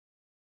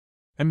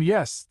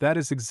 Yes, that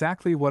is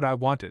exactly what I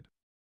wanted.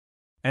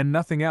 And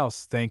nothing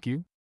else, thank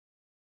you,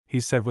 he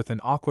said with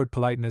an awkward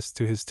politeness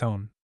to his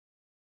tone.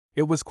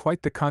 It was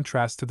quite the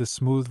contrast to the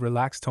smooth,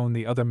 relaxed tone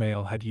the other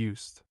male had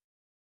used.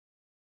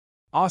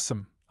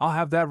 Awesome, I'll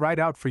have that right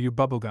out for you,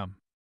 Bubblegum,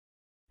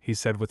 he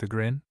said with a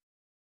grin.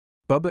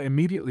 Bubba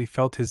immediately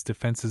felt his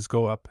defenses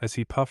go up as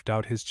he puffed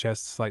out his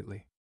chest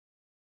slightly.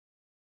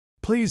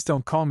 Please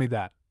don't call me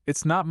that,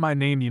 it's not my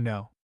name, you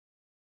know,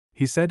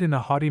 he said in a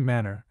haughty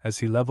manner as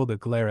he leveled a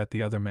glare at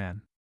the other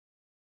man.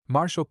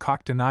 Marshall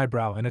cocked an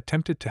eyebrow and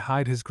attempted to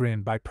hide his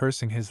grin by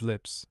pursing his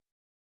lips.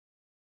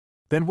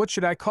 Then what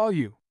should I call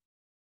you?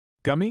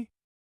 Gummy?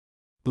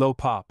 Blow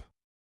pop.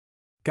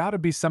 Gotta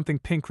be something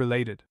pink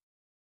related.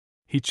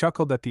 He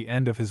chuckled at the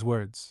end of his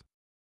words.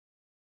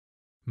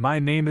 My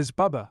name is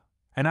Bubba,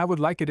 and I would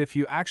like it if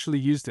you actually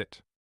used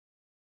it.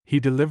 He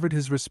delivered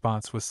his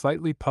response with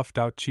slightly puffed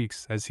out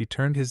cheeks as he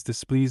turned his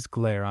displeased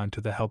glare onto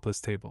the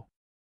helpless table.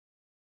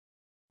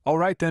 All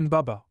right then,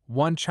 Bubba,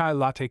 one chai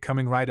latte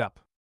coming right up.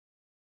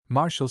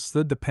 Marshall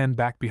slid the pen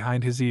back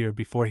behind his ear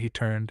before he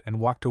turned and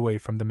walked away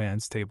from the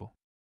man's table.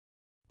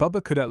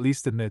 Bubba could at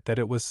least admit that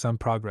it was some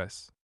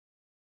progress.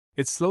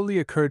 It slowly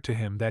occurred to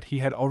him that he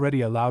had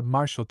already allowed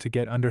Marshall to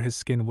get under his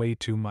skin way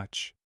too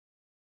much.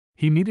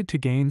 He needed to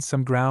gain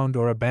some ground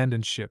or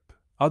abandon ship,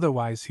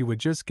 otherwise he would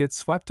just get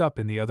swept up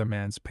in the other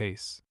man's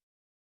pace.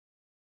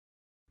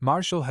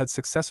 Marshall had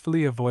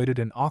successfully avoided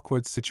an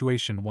awkward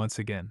situation once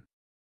again.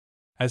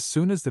 As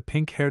soon as the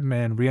pink-haired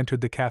man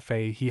re-entered the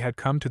cafe, he had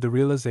come to the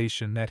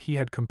realization that he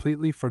had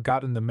completely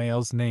forgotten the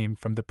male's name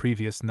from the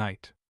previous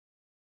night.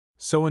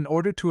 So in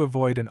order to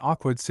avoid an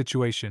awkward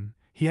situation,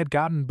 he had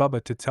gotten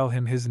Bubba to tell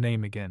him his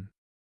name again.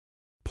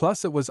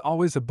 Plus it was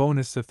always a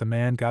bonus if the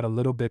man got a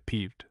little bit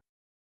peeved.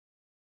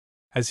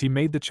 As he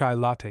made the chai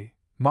latte,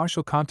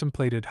 Marshall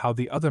contemplated how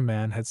the other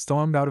man had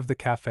stormed out of the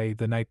cafe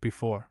the night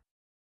before.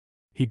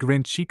 He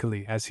grinned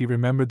cheekily as he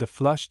remembered the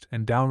flushed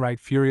and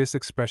downright furious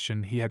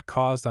expression he had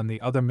caused on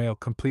the other male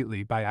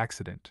completely by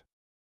accident.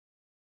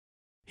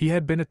 He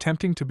had been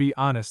attempting to be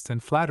honest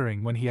and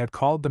flattering when he had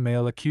called the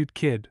male a cute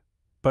kid,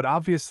 but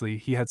obviously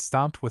he had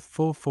stomped with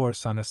full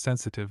force on a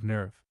sensitive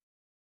nerve.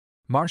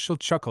 Marshall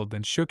chuckled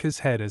and shook his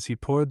head as he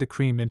poured the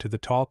cream into the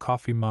tall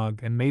coffee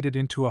mug and made it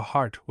into a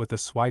heart with a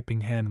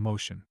swiping hand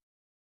motion.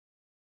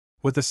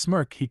 With a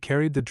smirk, he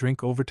carried the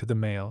drink over to the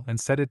male and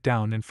set it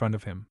down in front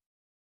of him.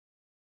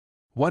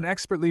 One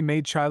expertly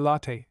made chai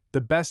latte,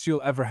 the best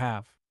you'll ever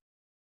have,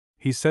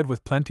 he said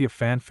with plenty of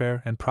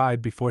fanfare and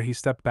pride before he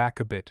stepped back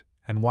a bit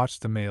and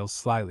watched the male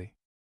slyly.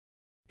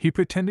 He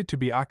pretended to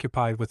be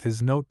occupied with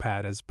his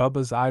notepad as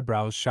Bubba's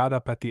eyebrows shot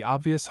up at the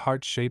obvious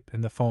heart shape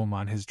in the foam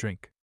on his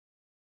drink.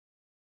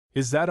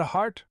 Is that a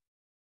heart?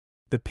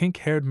 The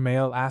pink-haired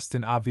male asked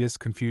in obvious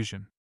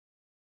confusion.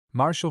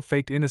 Marshall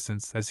faked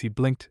innocence as he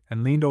blinked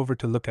and leaned over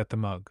to look at the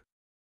mug.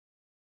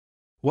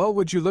 Well,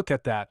 would you look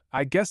at that,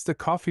 I guess the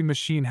coffee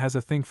machine has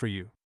a thing for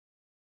you,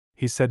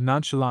 he said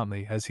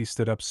nonchalantly as he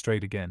stood up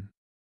straight again.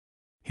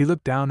 He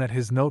looked down at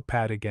his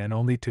notepad again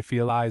only to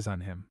feel eyes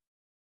on him.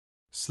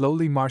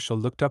 Slowly Marshall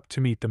looked up to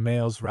meet the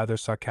male's rather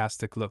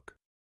sarcastic look.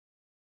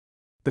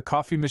 The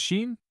coffee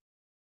machine?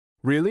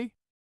 Really?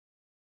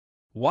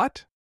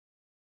 What?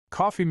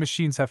 Coffee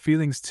machines have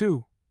feelings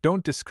too,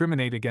 don't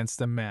discriminate against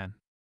them, man.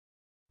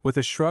 With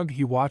a shrug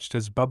he watched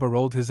as Bubba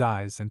rolled his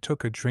eyes and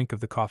took a drink of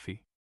the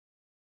coffee.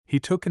 He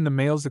took in the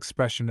male's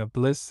expression of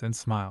bliss and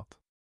smiled.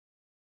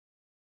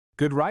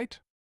 Good, right?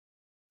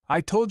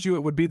 I told you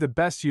it would be the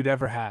best you'd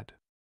ever had,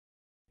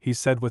 he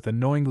said with a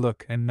knowing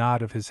look and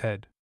nod of his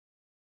head.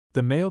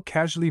 The male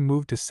casually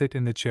moved to sit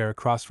in the chair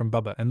across from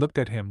Bubba and looked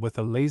at him with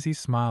a lazy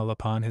smile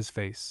upon his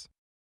face.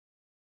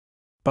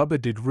 Bubba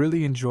did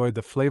really enjoy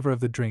the flavor of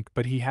the drink,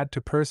 but he had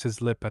to purse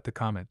his lip at the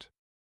comment.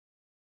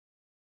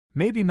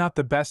 Maybe not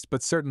the best,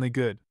 but certainly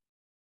good,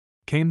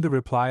 came the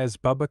reply as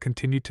Bubba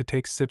continued to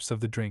take sips of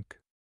the drink.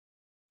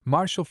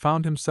 Marshall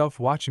found himself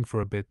watching for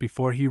a bit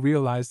before he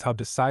realized how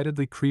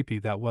decidedly creepy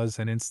that was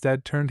and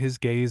instead turned his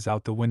gaze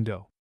out the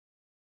window.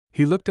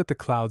 He looked at the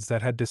clouds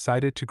that had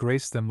decided to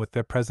grace them with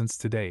their presence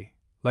today,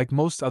 like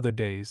most other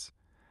days,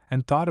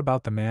 and thought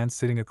about the man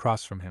sitting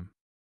across from him.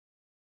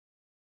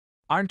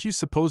 Aren't you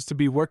supposed to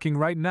be working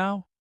right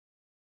now?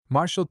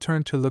 Marshall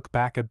turned to look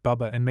back at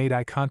Bubba and made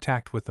eye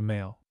contact with the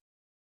male.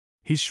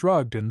 He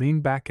shrugged and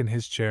leaned back in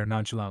his chair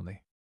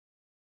nonchalantly.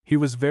 He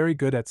was very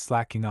good at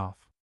slacking off.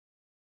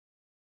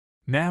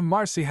 Nah,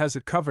 Marcy has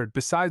it covered,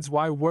 besides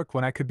why work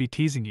when I could be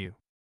teasing you?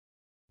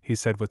 He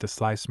said with a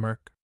sly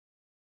smirk.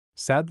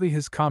 Sadly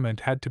his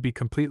comment had to be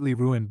completely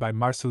ruined by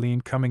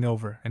Marceline coming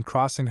over and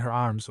crossing her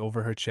arms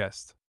over her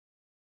chest.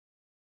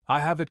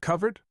 I have it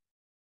covered?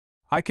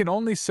 I can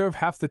only serve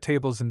half the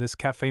tables in this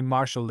cafe,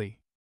 Marshall Lee.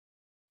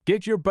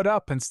 Get your butt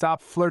up and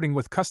stop flirting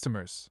with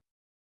customers.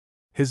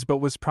 His butt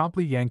was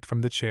promptly yanked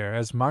from the chair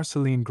as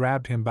Marceline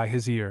grabbed him by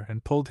his ear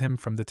and pulled him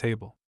from the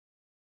table.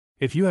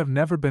 If you have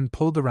never been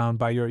pulled around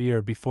by your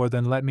ear before,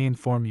 then let me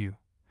inform you,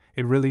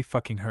 it really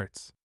fucking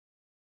hurts.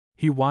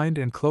 He whined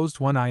and closed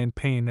one eye in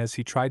pain as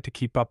he tried to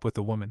keep up with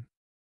the woman.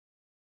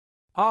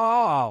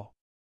 Ow!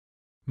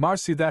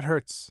 Marcy, that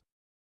hurts!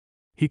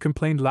 He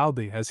complained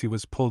loudly as he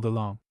was pulled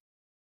along.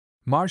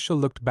 Marshall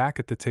looked back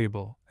at the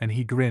table, and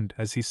he grinned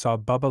as he saw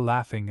Bubba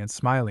laughing and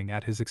smiling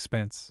at his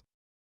expense.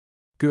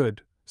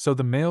 Good, so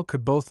the male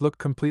could both look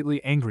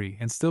completely angry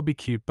and still be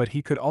cute, but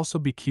he could also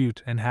be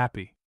cute and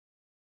happy.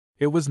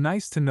 It was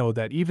nice to know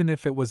that even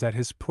if it was at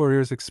his poor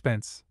ear's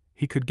expense,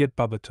 he could get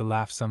Bubba to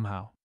laugh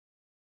somehow.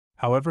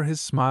 However, his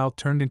smile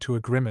turned into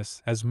a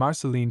grimace as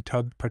Marceline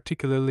tugged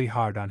particularly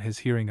hard on his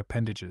hearing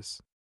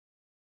appendages.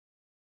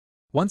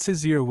 Once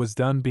his ear was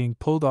done being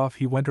pulled off,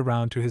 he went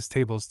around to his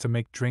tables to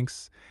make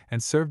drinks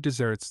and serve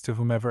desserts to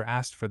whomever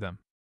asked for them.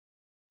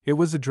 It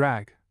was a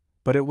drag,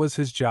 but it was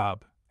his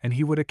job, and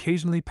he would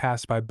occasionally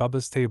pass by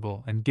Bubba's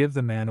table and give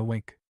the man a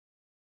wink.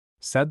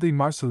 Sadly,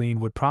 Marceline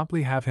would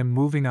promptly have him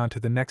moving on to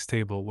the next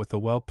table with a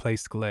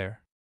well-placed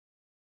glare.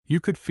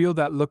 You could feel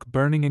that look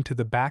burning into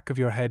the back of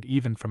your head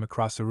even from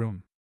across a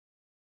room.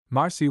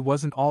 Marcy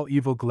wasn't all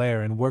evil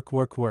glare and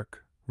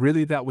work,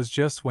 really that was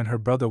just when her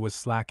brother was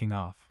slacking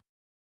off.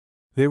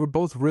 They were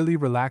both really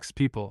relaxed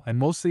people, and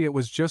mostly it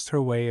was just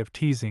her way of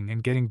teasing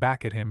and getting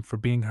back at him for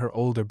being her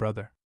older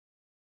brother.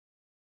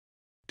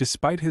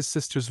 Despite his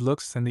sister's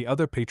looks and the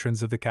other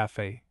patrons of the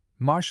cafe,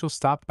 Marshall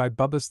stopped by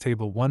Bubba's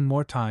table one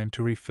more time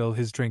to refill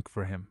his drink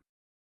for him.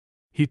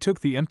 He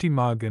took the empty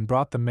mug and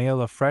brought the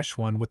male a fresh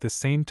one with the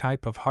same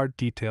type of heart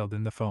detailed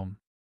in the foam.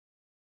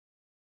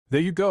 There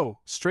you go,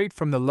 straight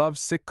from the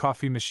love-sick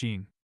coffee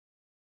machine.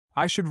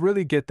 I should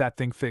really get that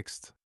thing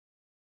fixed.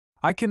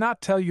 I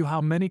cannot tell you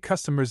how many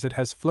customers it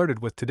has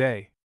flirted with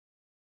today.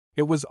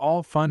 It was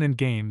all fun and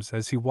games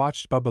as he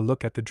watched Bubba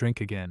look at the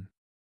drink again.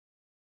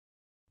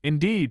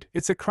 Indeed,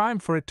 it's a crime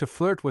for it to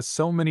flirt with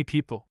so many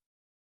people.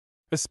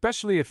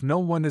 Especially if no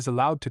one is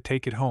allowed to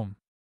take it home.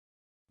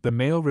 The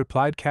male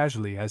replied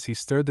casually as he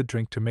stirred the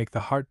drink to make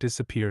the heart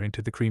disappear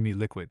into the creamy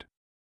liquid.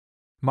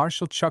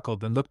 Marshall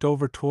chuckled and looked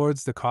over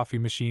towards the coffee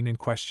machine in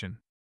question.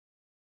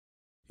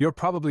 You're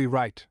probably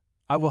right.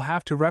 I will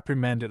have to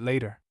reprimand it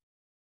later.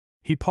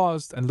 He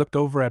paused and looked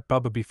over at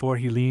Bubba before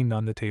he leaned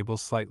on the table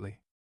slightly.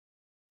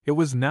 It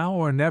was now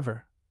or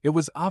never. It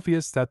was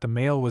obvious that the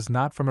male was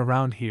not from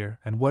around here,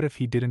 and what if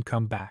he didn't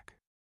come back?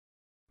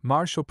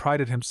 Marshall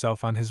prided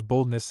himself on his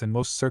boldness in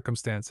most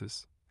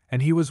circumstances,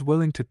 and he was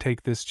willing to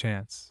take this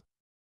chance.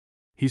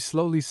 He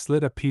slowly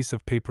slid a piece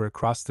of paper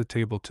across the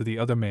table to the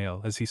other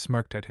male as he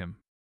smirked at him.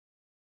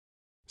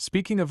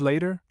 Speaking of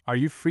later, are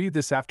you free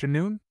this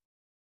afternoon?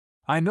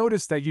 I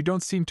noticed that you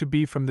don't seem to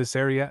be from this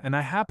area, and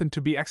I happen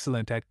to be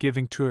excellent at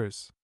giving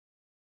tours.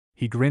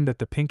 He grinned at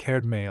the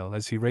pink-haired male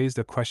as he raised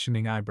a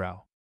questioning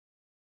eyebrow.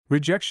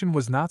 Rejection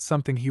was not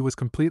something he was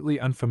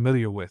completely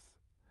unfamiliar with,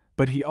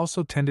 but he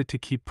also tended to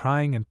keep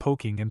prying and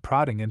poking and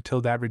prodding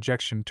until that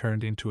rejection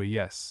turned into a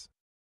yes.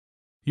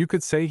 You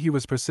could say he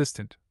was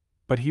persistent,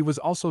 but he was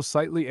also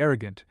slightly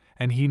arrogant,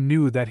 and he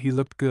knew that he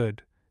looked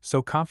good,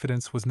 so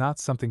confidence was not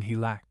something he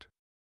lacked.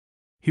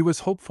 He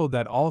was hopeful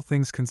that all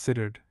things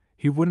considered,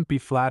 he wouldn't be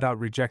flat out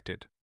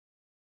rejected.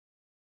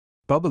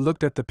 Bubba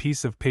looked at the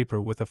piece of paper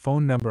with a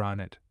phone number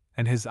on it,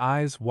 and his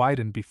eyes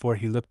widened before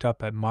he looked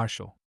up at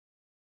Marshall.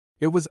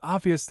 It was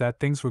obvious that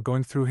things were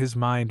going through his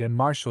mind, and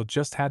Marshall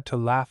just had to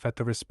laugh at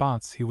the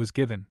response he was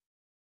given.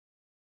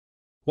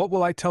 "What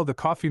will I tell the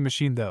coffee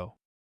machine, though?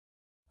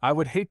 I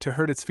would hate to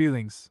hurt its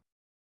feelings."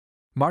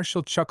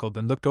 Marshall chuckled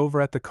and looked over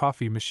at the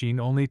coffee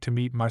machine only to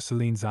meet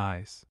Marceline's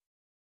eyes.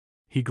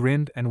 He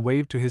grinned and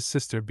waved to his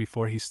sister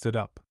before he stood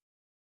up.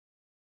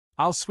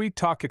 "I'll sweet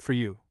talk it for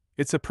you.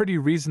 It's a pretty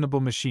reasonable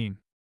machine.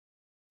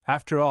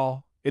 After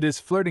all, it is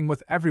flirting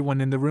with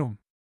everyone in the room."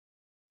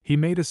 He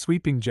made a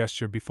sweeping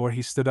gesture before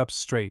he stood up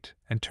straight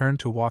and turned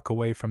to walk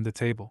away from the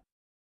table.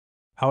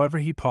 However,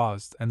 he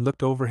paused and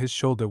looked over his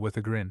shoulder with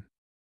a grin.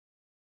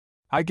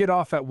 "I get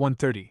off at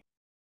 1:30,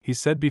 he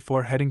said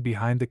before heading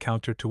behind the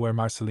counter to where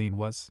Marceline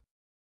was.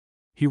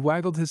 He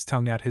waggled his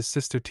tongue at his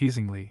sister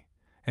teasingly,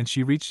 and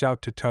she reached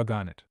out to tug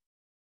on it.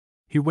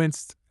 He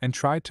winced and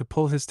tried to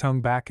pull his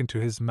tongue back into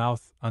his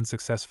mouth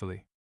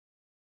unsuccessfully.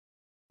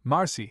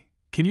 "Marcy,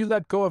 can you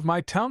let go of my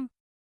tongue?"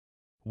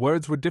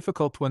 Words were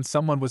difficult when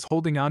someone was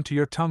holding onto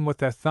your tongue with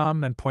their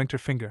thumb and pointer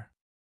finger.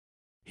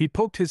 He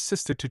poked his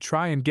sister to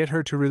try and get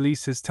her to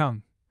release his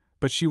tongue,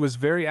 but she was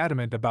very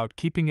adamant about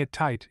keeping it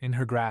tight in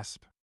her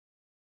grasp.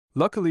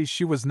 Luckily,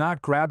 she was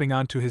not grabbing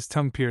onto his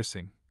tongue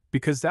piercing,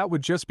 because that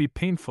would just be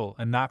painful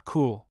and not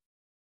cool.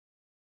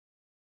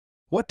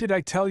 "What did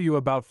I tell you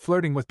about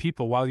flirting with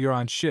people while you're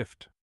on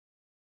shift?"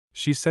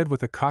 she said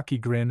with a cocky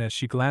grin as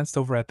she glanced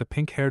over at the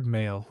pink-haired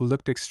male who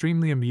looked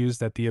extremely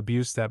amused at the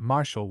abuse that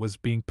Marshall was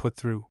being put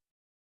through.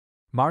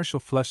 Marshall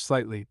flushed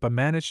slightly but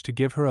managed to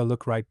give her a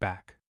look right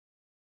back.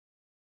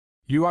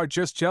 "You are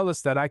just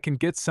jealous that I can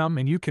get some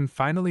and you can."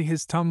 Finally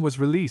his tongue was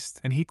released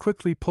and he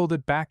quickly pulled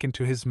it back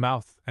into his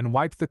mouth and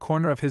wiped the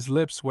corner of his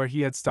lips where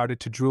he had started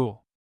to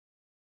drool.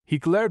 He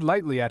glared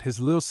lightly at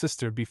his little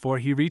sister before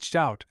he reached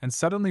out and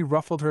suddenly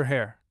ruffled her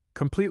hair,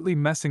 completely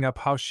messing up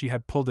how she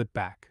had pulled it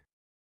back.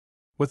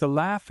 With a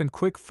laugh and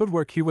quick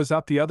footwork he was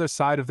out the other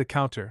side of the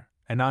counter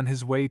and on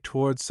his way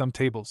towards some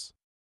tables.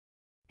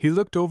 He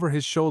looked over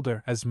his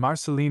shoulder as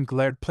Marceline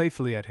glared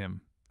playfully at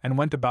him and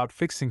went about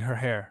fixing her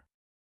hair.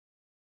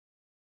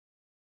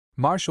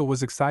 Marshall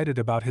was excited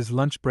about his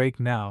lunch break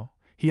now.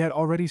 He had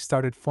already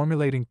started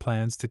formulating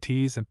plans to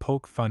tease and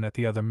poke fun at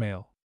the other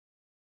male.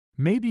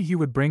 Maybe he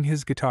would bring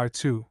his guitar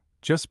too,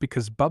 just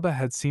because Bubba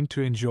had seemed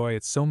to enjoy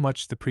it so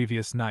much the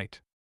previous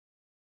night.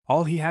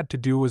 All he had to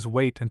do was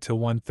wait until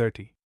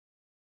 1:30.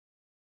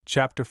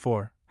 Chapter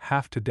 4: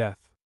 Half to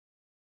Death.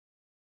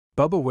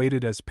 Bubba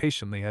waited as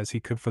patiently as he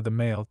could for the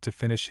male to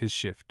finish his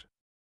shift.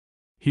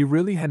 He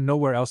really had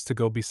nowhere else to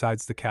go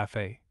besides the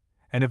cafe,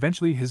 and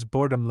eventually his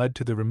boredom led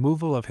to the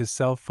removal of his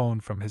cell phone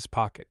from his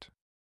pocket.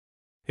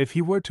 If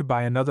he were to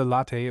buy another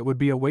latte, it would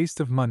be a waste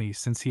of money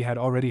since he had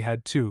already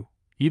had two,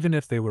 even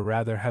if they were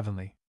rather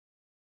heavenly.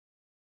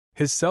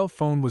 His cell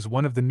phone was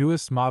one of the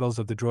newest models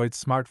of the Droid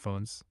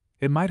smartphones.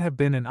 It might have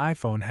been an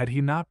iPhone had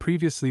he not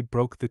previously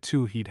broke the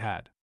two he'd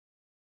had.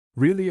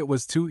 Really, it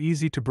was too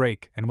easy to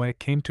break, and when it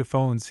came to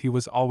phones he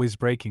was always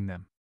breaking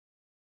them.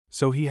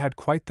 So he had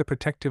quite the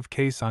protective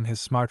case on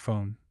his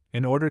smartphone,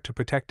 in order to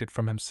protect it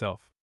from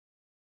himself.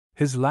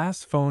 His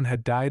last phone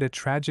had died a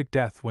tragic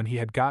death when he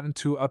had gotten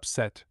too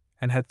upset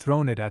and had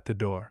thrown it at the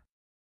door.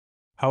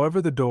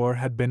 However, the door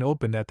had been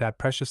opened at that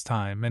precious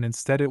time, and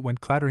instead it went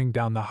clattering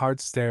down the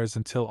hard stairs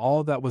until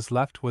all that was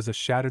left was a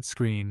shattered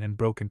screen and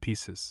broken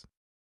pieces.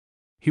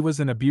 He was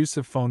an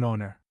abusive phone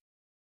owner.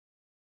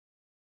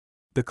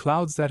 The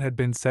clouds that had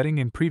been setting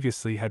in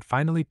previously had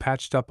finally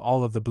patched up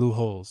all of the blue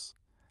holes,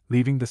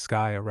 leaving the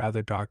sky a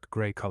rather dark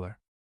gray color.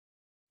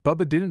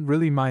 Bubba didn't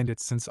really mind it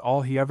since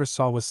all he ever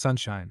saw was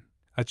sunshine.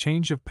 A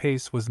change of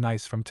pace was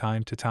nice from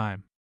time to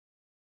time.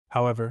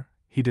 However,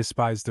 he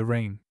despised the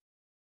rain.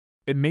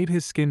 It made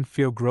his skin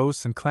feel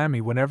gross and clammy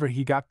whenever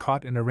he got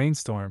caught in a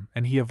rainstorm,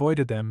 and he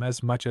avoided them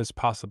as much as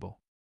possible.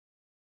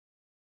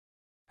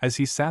 As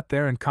he sat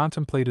there and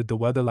contemplated the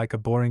weather like a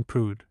boring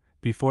prude,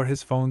 before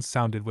his phone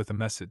sounded with a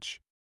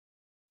message.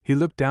 He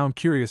looked down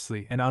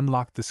curiously and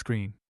unlocked the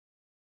screen.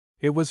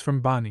 It was from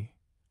Bonnie,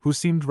 who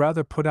seemed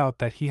rather put out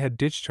that he had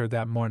ditched her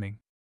that morning.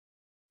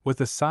 With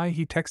a sigh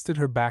he texted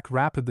her back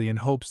rapidly in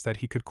hopes that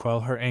he could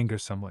quell her anger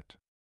somewhat.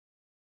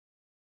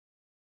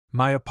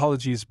 "My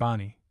apologies,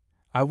 Bonnie.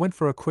 I went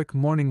for a quick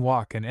morning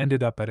walk and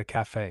ended up at a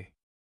cafe."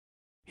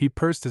 He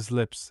pursed his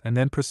lips and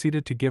then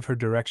proceeded to give her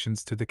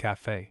directions to the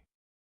cafe.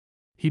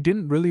 He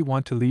didn't really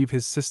want to leave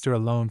his sister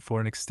alone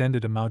for an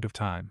extended amount of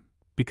time,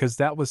 because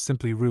that was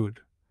simply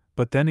rude,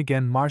 but then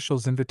again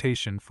Marshall's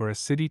invitation for a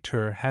city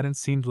tour hadn't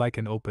seemed like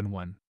an open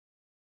one.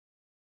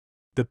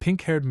 The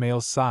pink-haired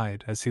male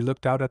sighed as he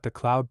looked out at the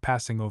cloud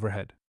passing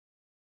overhead.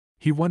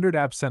 He wondered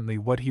absently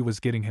what he was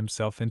getting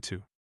himself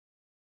into.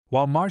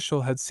 While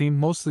Marshall had seemed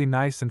mostly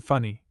nice and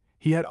funny,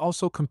 he had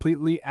also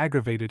completely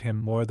aggravated him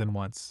more than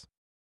once.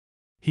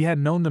 He had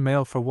known the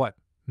male for what,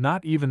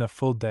 not even a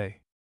full day.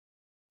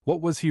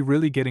 What was he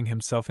really getting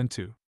himself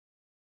into?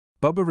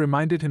 Bubba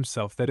reminded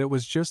himself that it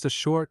was just a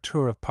short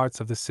tour of parts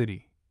of the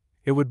city.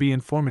 It would be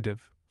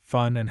informative,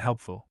 fun, and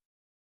helpful.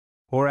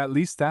 Or at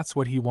least that's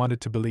what he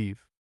wanted to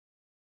believe.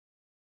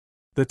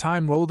 The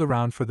time rolled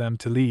around for them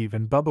to leave,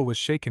 and Bubba was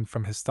shaken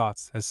from his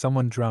thoughts as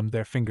someone drummed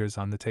their fingers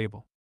on the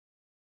table.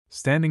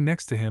 Standing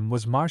next to him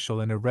was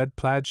Marshall in a red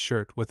plaid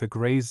shirt with a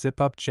gray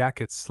zip-up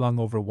jacket slung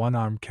over one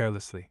arm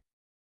carelessly.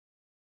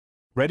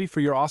 "Ready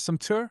for your awesome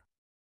tour?"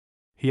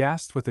 he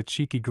asked with a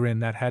cheeky grin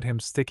that had him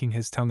sticking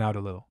his tongue out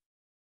a little.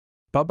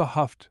 Bubba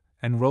huffed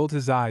and rolled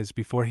his eyes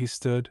before he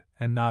stood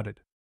and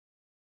nodded.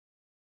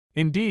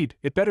 "Indeed,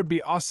 it better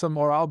be awesome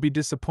or I'll be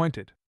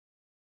disappointed."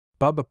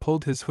 Bubba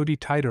pulled his hoodie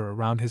tighter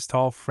around his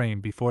tall frame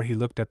before he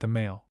looked at the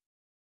male.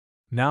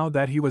 Now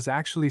that he was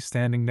actually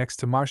standing next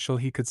to Marshall,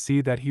 he could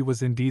see that he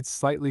was indeed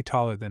slightly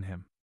taller than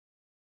him.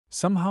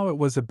 Somehow it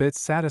was a bit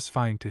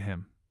satisfying to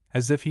him,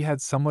 as if he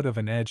had somewhat of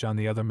an edge on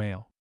the other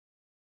male.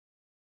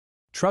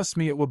 "Trust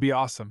me, it will be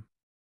awesome,"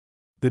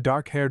 the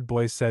dark-haired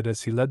boy said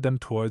as he led them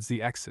towards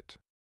the exit.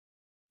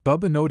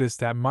 Bubba noticed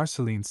that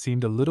Marceline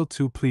seemed a little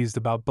too pleased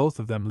about both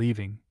of them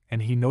leaving,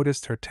 and he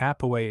noticed her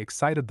tap away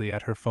excitedly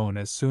at her phone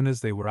as soon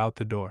as they were out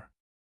the door.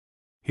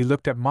 He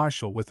looked at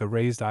Marshall with a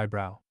raised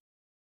eyebrow.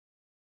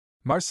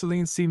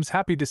 "Marceline seems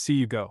happy to see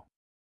you go."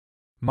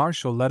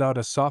 Marshall let out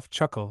a soft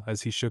chuckle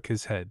as he shook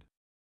his head.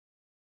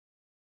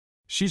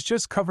 "She's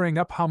just covering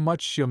up how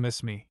much she'll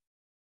miss me.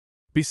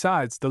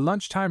 Besides, the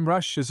lunchtime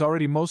rush is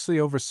already mostly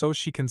over, so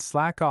she can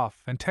slack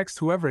off and text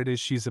whoever it is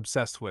she's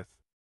obsessed with."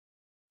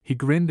 He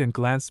grinned and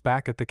glanced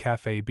back at the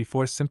cafe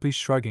before simply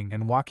shrugging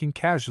and walking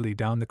casually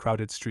down the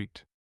crowded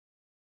street.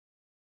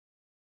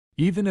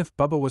 Even if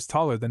Bubba was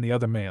taller than the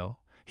other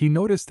male, he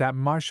noticed that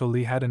Marshall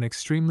Lee had an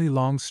extremely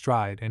long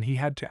stride and he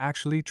had to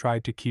actually try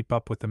to keep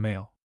up with the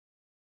male.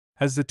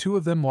 As the two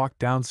of them walked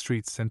down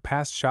streets and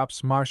past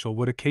shops, Marshall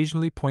would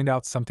occasionally point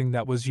out something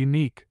that was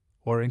unique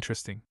or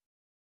interesting.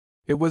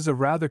 It was a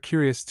rather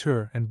curious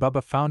tour, and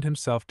Bubba found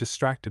himself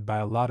distracted by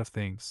a lot of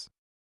things.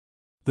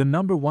 The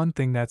number one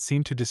thing that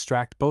seemed to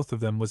distract both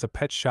of them was a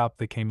pet shop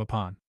they came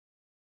upon.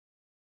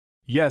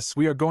 "Yes,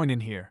 we are going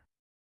in here,"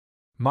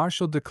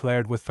 Marshall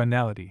declared with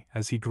finality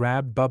as he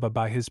grabbed Bubba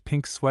by his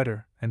pink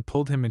sweater and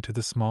pulled him into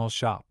the small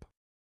shop.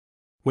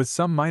 With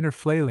some minor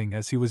flailing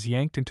as he was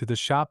yanked into the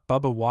shop,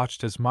 Bubba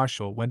watched as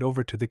Marshall went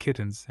over to the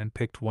kittens and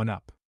picked one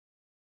up.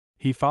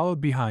 He followed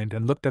behind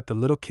and looked at the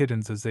little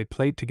kittens as they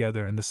played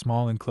together in the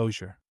small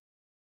enclosure.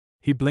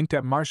 He blinked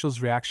at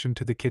Marshall's reaction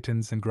to the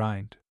kittens and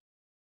grinned.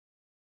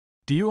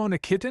 "Do you own a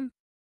kitten?"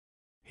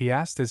 he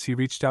asked as he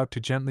reached out to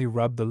gently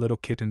rub the little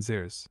kitten's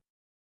ears.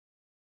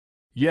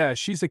 "Yeah,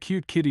 she's a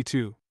cute kitty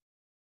too."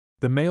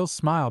 The male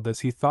smiled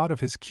as he thought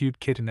of his cute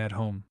kitten at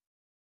home.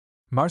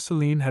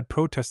 Marceline had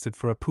protested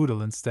for a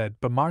poodle instead,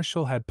 but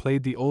Marshall had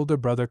played the older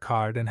brother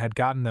card and had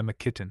gotten them a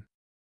kitten.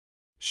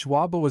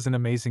 Schwabel was an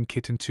amazing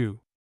kitten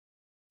too.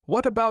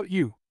 "What about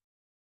you?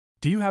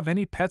 Do you have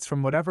any pets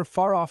from whatever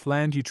far-off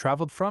land you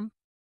traveled from?"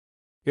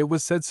 It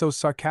was said so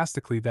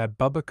sarcastically that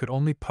Bubba could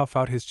only puff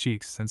out his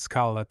cheeks and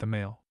scowl at the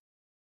male.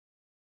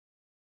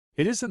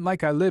 "It isn't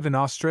like I live in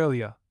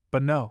Australia,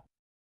 but no.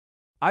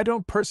 I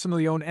don't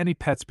personally own any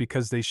pets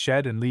because they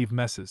shed and leave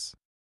messes.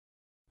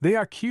 They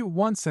are cute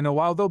once in a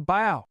while though,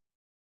 bow."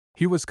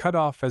 He was cut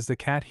off as the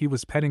cat he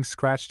was petting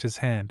scratched his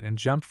hand and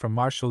jumped from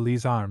Marshall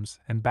Lee's arms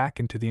and back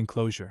into the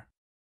enclosure.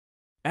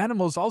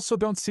 "Animals also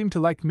don't seem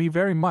to like me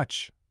very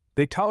much.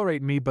 They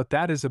tolerate me, but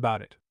that is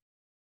about it."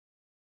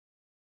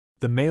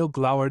 The male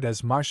glowered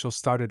as Marshall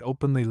started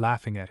openly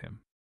laughing at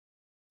him.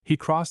 He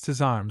crossed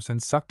his arms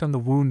and sucked on the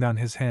wound on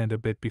his hand a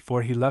bit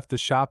before he left the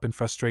shop in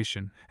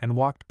frustration and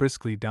walked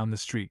briskly down the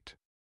street.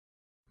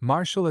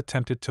 Marshall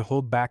attempted to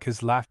hold back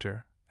his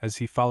laughter as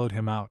he followed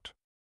him out.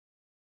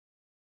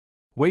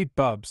 "Wait,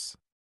 Bubs.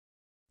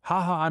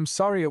 Haha, I'm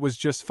sorry, it was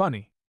just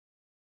funny."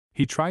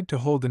 He tried to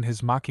hold in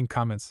his mocking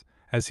comments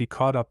as he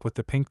caught up with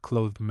the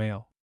pink-clothed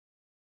male.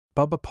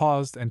 Bubba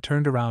paused and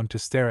turned around to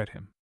stare at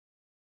him.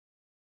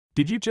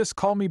 "Did you just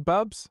call me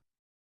Bubs?"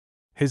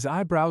 His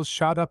eyebrows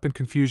shot up in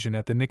confusion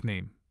at the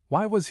nickname.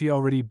 Why was he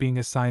already being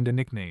assigned a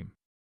nickname?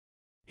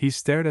 He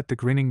stared at the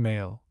grinning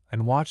male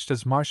and watched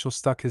as Marshall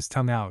stuck his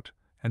tongue out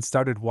and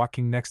started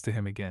walking next to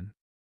him again.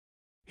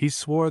 He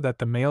swore that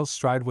the male's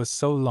stride was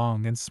so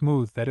long and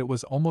smooth that it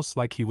was almost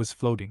like he was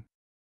floating.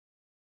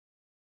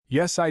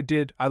 "Yes, I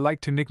did. I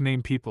like to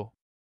nickname people.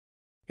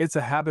 It's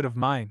a habit of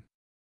mine."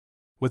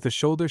 With a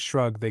shoulder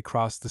shrug, they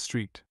crossed the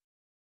street.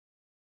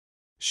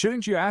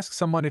 "Shouldn't you ask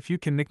someone if you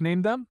can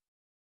nickname them?"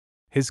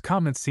 His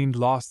comment seemed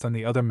lost on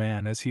the other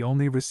man as he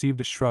only received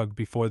a shrug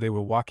before they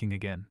were walking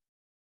again.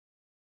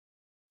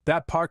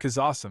 "That park is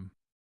awesome."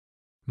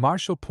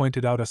 Marshall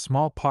pointed out a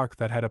small park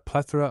that had a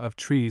plethora of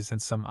trees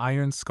and some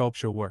iron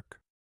sculpture work.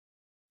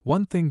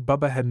 One thing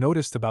Bubba had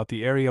noticed about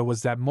the area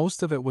was that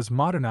most of it was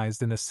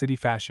modernized in a city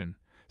fashion,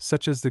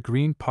 such as the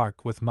green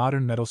park with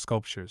modern metal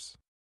sculptures.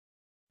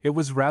 It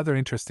was rather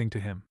interesting to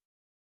him.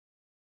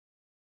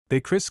 They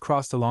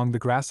crisscrossed along the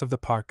grass of the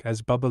park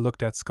as Bubba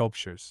looked at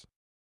sculptures.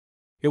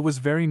 It was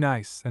very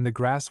nice and the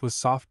grass was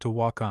soft to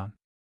walk on.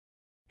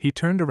 He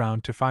turned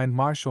around to find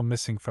Marshall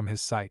missing from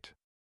his sight.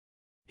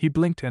 He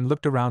blinked and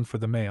looked around for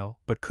the male,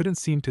 but couldn't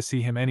seem to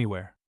see him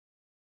anywhere.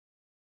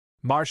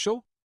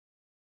 Marshall?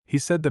 He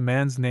said the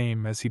man's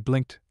name as he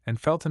blinked and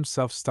felt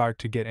himself start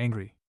to get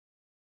angry.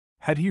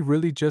 Had he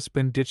really just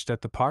been ditched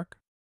at the park?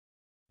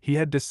 He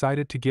had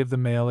decided to give the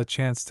male a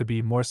chance to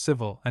be more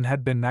civil and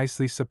had been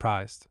nicely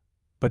surprised,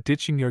 but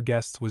ditching your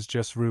guests was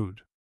just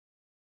rude.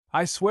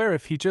 I swear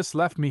if he just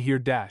left me here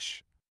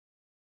dash.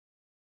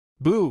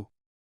 Boo!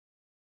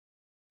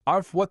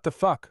 Arf, what the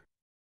fuck?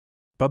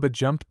 Bubba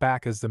jumped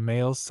back as the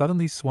male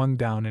suddenly swung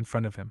down in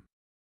front of him.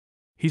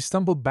 He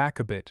stumbled back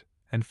a bit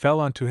and fell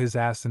onto his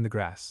ass in the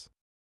grass.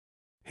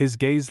 His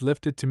gaze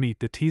lifted to meet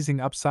the teasing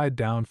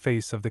upside-down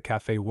face of the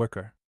cafe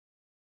worker.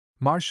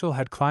 Marshall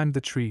had climbed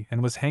the tree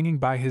and was hanging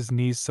by his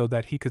knees so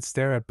that he could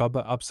stare at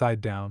Bubba upside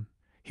down.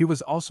 He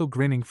was also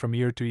grinning from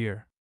ear to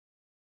ear.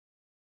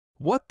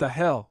 What the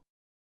hell?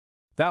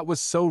 That was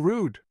so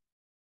rude!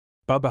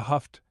 Bubba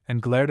huffed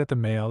and glared at the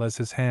male as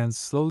his hands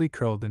slowly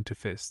curled into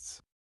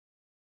fists.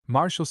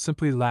 Marshall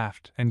simply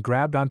laughed and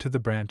grabbed onto the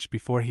branch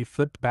before he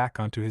flipped back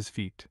onto his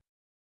feet.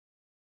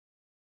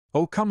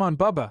 Oh, come on,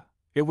 Bubba,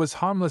 it was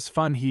harmless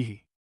fun, hee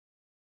hee.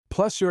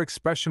 Plus, your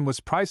expression was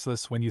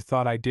priceless when you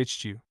thought I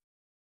ditched you.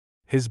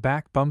 His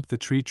back bumped the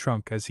tree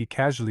trunk as he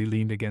casually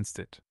leaned against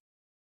it.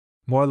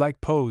 More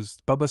like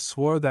posed, Bubba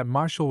swore that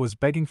Marshall was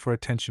begging for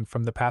attention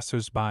from the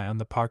passers-by on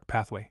the park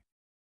pathway.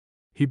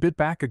 He bit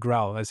back a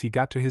growl as he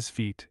got to his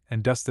feet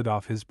and dusted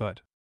off his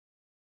bud.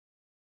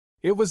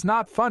 It was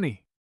not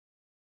funny.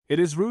 It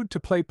is rude to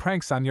play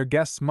pranks on your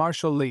guests,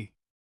 Marshall Lee.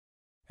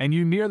 And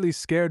you nearly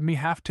scared me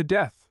half to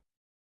death.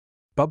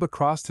 Bubba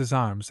crossed his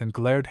arms and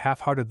glared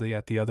half-heartedly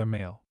at the other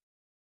male.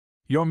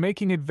 You're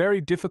making it very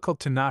difficult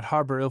to not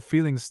harbor ill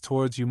feelings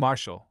towards you,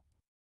 Marshall.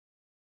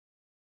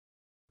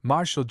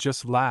 Marshall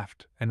just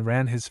laughed and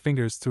ran his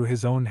fingers through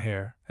his own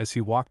hair as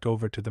he walked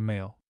over to the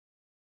male.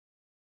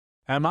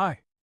 Am I?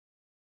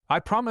 I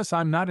promise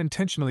I'm not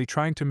intentionally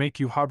trying to make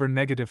you harbor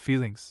negative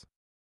feelings.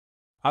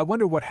 I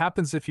wonder what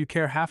happens if you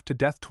care half to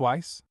death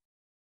twice?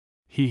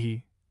 Hee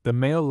hee, the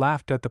male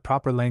laughed at the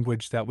proper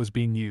language that was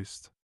being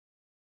used.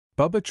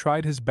 Bubba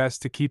tried his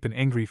best to keep an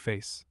angry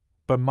face,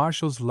 but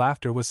Marshall's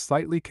laughter was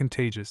slightly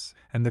contagious,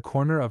 and the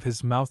corner of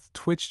his mouth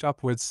twitched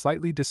upwards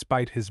slightly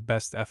despite his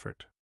best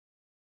effort.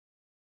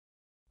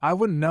 I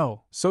wouldn't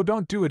know, so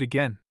don't do it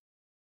again.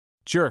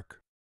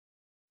 Jerk.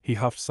 He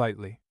huffed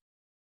slightly.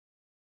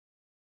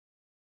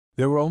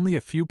 There were only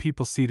a few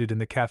people seated in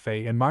the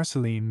cafe, and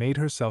Marceline made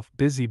herself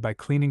busy by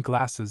cleaning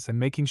glasses and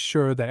making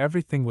sure that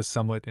everything was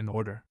somewhat in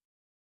order.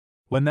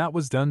 When that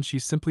was done, she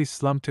simply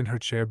slumped in her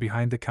chair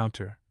behind the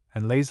counter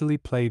and lazily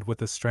played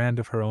with a strand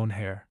of her own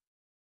hair.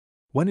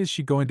 When is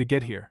she going to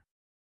get here?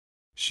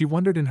 She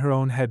wondered in her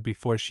own head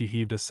before she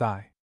heaved a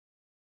sigh.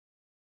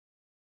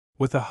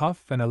 With a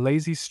huff and a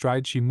lazy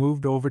stride, she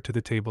moved over to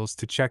the tables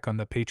to check on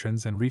the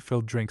patrons and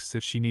refilled drinks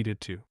if she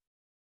needed to.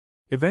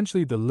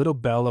 Eventually, the little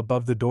bell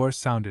above the door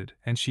sounded,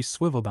 and she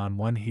swiveled on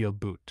one-heeled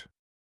boot.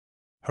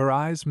 Her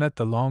eyes met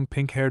the long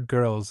pink-haired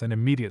girl's, and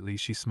immediately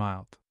she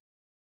smiled.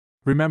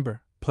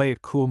 Remember, play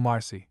it cool,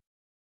 Marcy.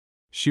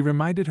 She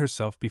reminded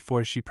herself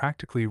before she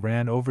practically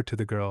ran over to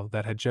the girl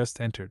that had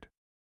just entered.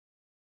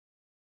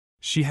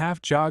 She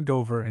half jogged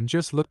over and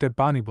just looked at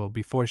Bonnibel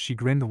before she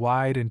grinned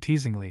wide and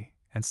teasingly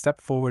and stepped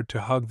forward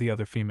to hug the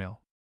other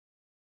female.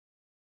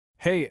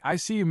 Hey, I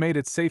see you made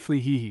it safely,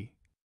 hee hee.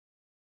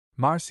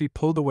 Marcy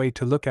pulled away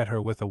to look at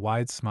her with a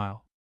wide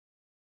smile.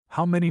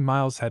 How many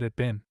miles had it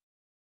been?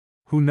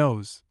 Who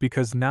knows,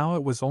 because now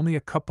it was only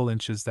a couple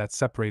inches that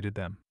separated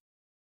them.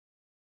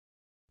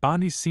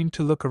 Bonnie seemed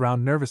to look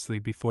around nervously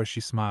before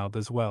she smiled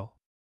as well.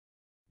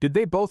 Did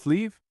they both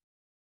leave?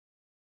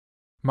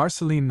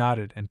 Marceline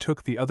nodded and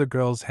took the other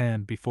girl's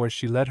hand before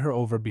she led her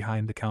over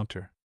behind the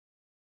counter.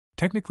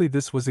 Technically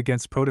this was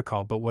against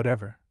protocol, but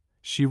whatever.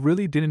 She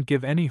really didn't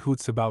give any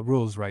hoots about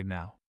rules right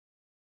now.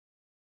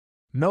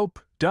 Nope,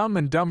 Dumb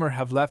and Dumber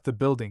have left the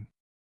building.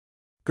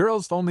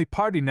 Girls only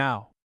party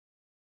now.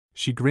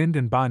 She grinned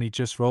and Bonnie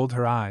just rolled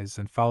her eyes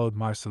and followed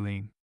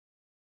Marceline.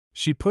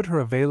 She put her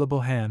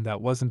available hand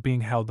that wasn't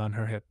being held on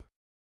her hip.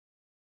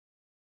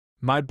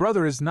 My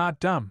brother is not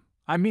dumb.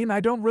 I mean, I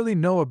don't really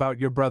know about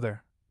your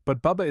brother,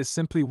 but Bubba is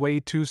simply way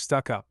too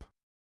stuck up.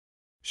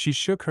 She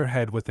shook her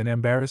head with an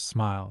embarrassed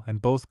smile,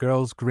 and both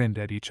girls grinned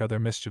at each other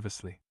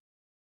mischievously.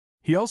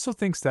 He also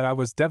thinks that I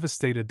was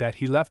devastated that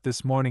he left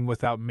this morning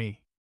without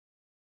me.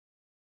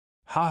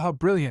 Haha,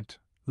 brilliant.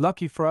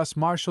 Lucky for us,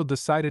 Marshall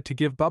decided to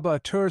give Bubba a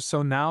tour,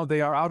 so now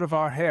they are out of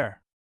our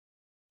hair.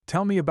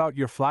 Tell me about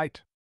your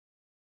flight.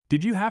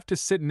 Did you have to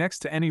sit next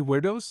to any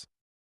weirdos?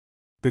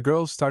 The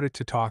girls started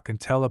to talk and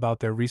tell about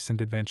their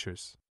recent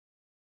adventures.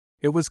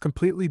 It was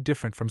completely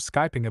different from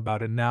Skyping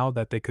about it now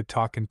that they could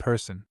talk in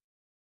person.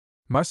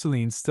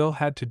 Marceline still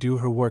had to do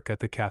her work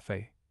at the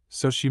cafe,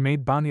 so she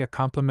made Bonnie a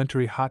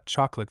complimentary hot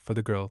chocolate for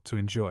the girl to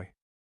enjoy.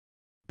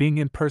 Being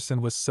in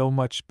person was so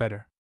much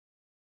better.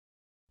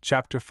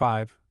 Chapter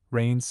 5: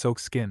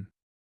 Rain-Soaked Skin.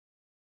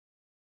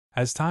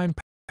 As time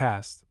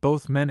passed,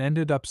 both men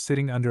ended up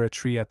sitting under a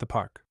tree at the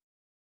park.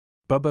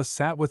 Bubba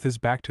sat with his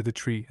back to the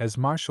tree as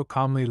Marshall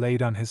calmly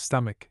laid on his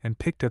stomach and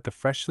picked at the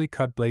freshly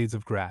cut blades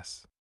of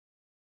grass.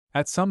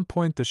 At some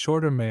point, the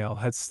shorter male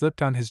had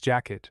slipped on his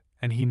jacket,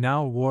 and he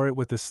now wore it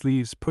with the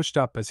sleeves pushed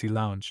up as he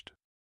lounged.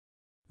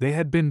 They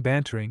had been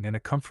bantering, and a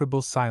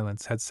comfortable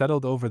silence had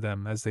settled over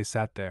them as they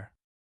sat there.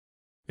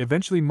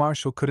 Eventually,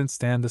 Marshall couldn't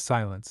stand the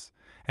silence,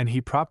 and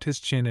he propped his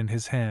chin in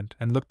his hand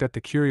and looked at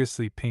the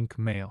curiously pink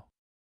male.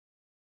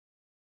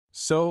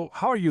 "So,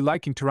 how are you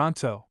liking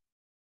Toronto?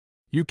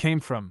 You came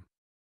from?"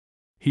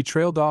 He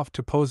trailed off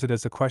to pose it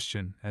as a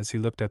question as he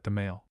looked at the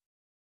male.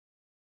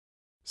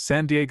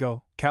 "San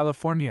Diego,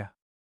 California.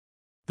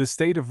 The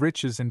state of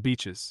riches and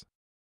beaches.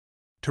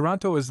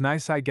 Toronto is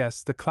nice, I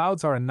guess. The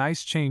clouds are a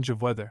nice change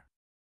of weather."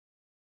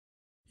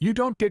 "You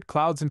don't get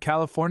clouds in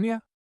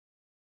California?"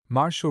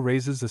 Marshall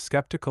raises a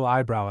skeptical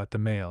eyebrow at the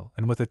male,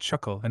 and with a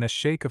chuckle and a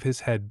shake of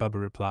his head, Bubba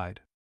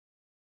replied,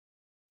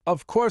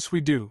 "Of course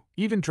we do.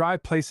 Even dry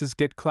places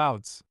get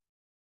clouds.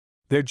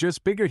 They're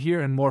just bigger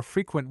here and more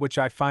frequent, which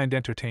I find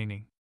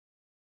entertaining."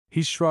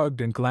 He shrugged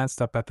and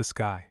glanced up at the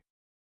sky.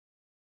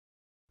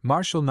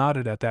 Marshall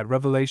nodded at that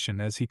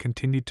revelation as he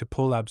continued to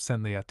pull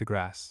absently at the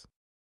grass.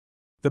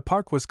 The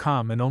park was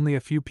calm and only a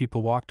few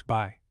people walked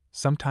by,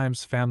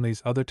 sometimes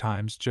families, other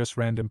times just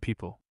random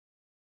people.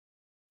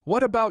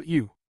 "What about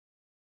you?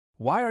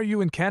 Why are you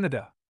in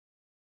Canada?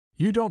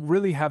 You don't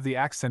really have the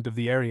accent of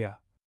the area."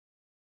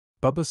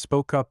 Bubba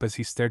spoke up as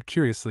he stared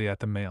curiously at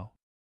the male.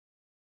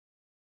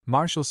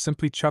 Marshall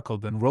simply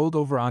chuckled and rolled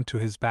over onto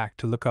his back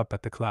to look up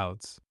at the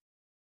clouds.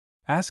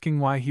 Asking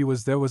why he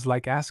was there was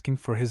like asking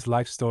for his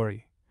life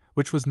story,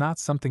 which was not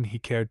something he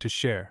cared to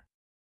share.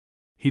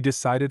 He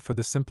decided for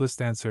the simplest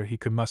answer he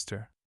could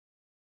muster.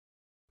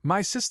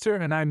 "My sister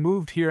and I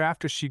moved here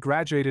after she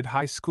graduated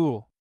high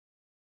school.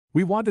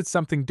 We wanted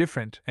something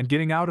different, and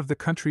getting out of the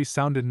country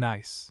sounded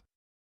nice.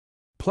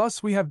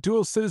 Plus, we have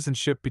dual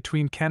citizenship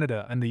between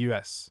Canada and the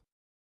US."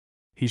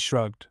 He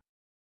shrugged.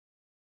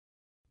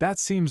 "That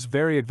seems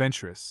very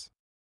adventurous,"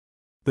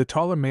 the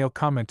taller male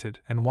commented,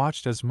 and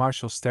watched as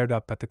Marshall stared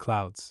up at the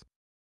clouds.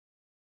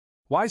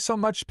 "Why so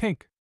much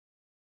pink?"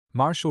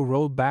 Marshall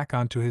rolled back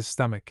onto his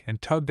stomach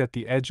and tugged at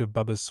the edge of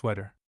Bubba's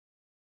sweater.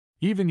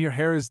 "Even your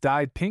hair is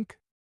dyed pink?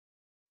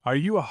 Are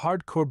you a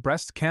hardcore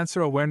breast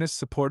cancer awareness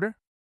supporter?"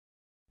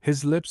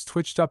 His lips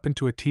twitched up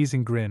into a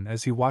teasing grin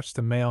as he watched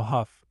the male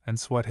huff and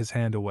swat his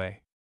hand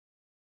away.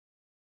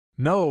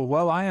 "No,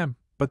 well, I am,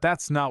 but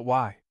that's not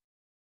why.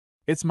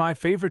 It's my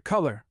favorite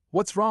color.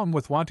 What's wrong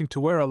with wanting to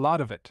wear a lot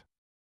of it?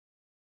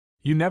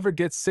 You never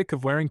get sick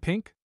of wearing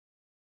pink?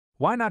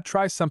 Why not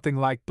try something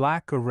like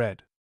black or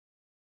red?"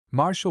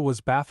 Marshall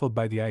was baffled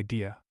by the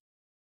idea.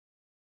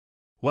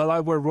 "Well,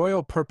 I wear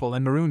royal purple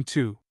and maroon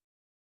too.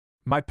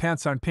 My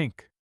pants aren't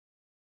pink."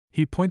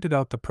 He pointed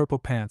out the purple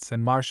pants,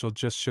 and Marshall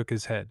just shook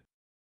his head.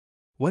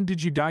 "When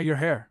did you dye your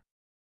hair?"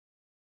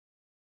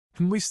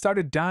 "We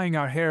started dyeing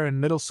our hair in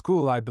middle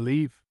school, I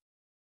believe."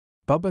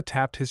 Bubba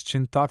tapped his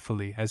chin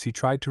thoughtfully as he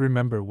tried to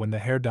remember when the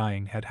hair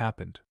dyeing had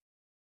happened.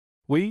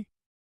 "We?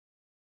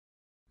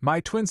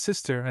 My twin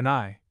sister and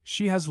I.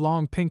 She has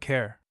long pink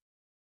hair."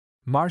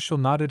 Marshall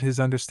nodded his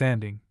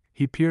understanding.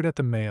 He peered at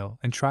the male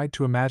and tried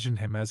to imagine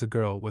him as a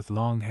girl with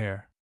long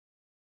hair.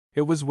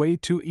 It was way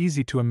too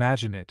easy to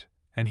imagine it,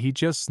 and he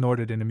just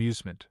snorted in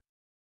amusement.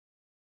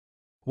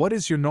 "What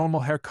is your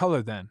normal hair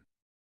color then?"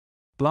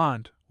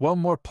 "Blonde, well,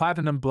 more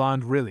platinum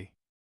blonde, really.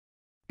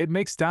 It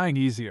makes dyeing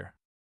easier."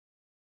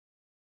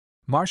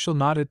 Marshall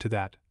nodded to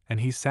that,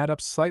 and he sat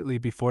up slightly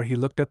before he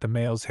looked at the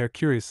male's hair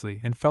curiously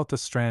and felt a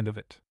strand of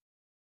it.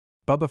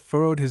 Bubba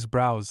furrowed his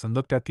brows and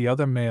looked at the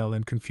other male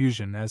in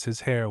confusion as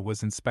his hair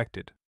was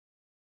inspected.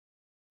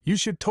 "You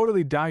should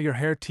totally dye your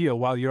hair teal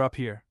while you're up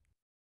here."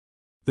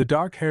 The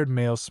dark-haired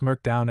male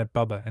smirked down at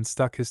Bubba and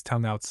stuck his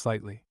tongue out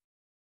slightly.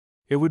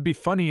 "It would be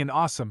funny and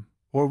awesome,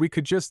 or we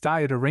could just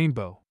dye it a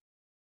rainbow.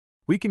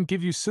 We can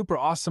give you super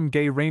awesome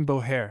gay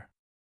rainbow hair."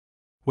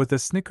 With a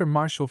snicker,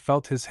 Marshall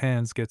felt his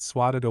hands get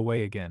swatted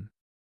away again.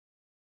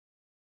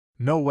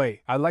 "No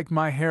way, I like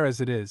my hair as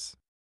it is.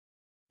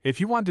 If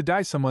you want to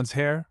dye someone's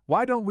hair,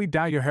 why don't we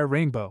dye your hair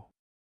rainbow?"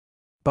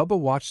 Bubba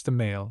watched the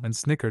male and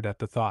snickered at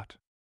the thought.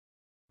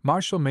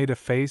 Marshall made a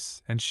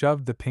face and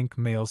shoved the pink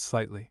male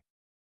slightly.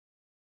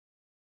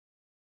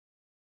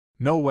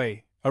 "No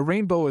way, a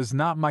rainbow is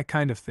not my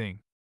kind of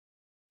thing."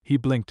 He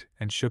blinked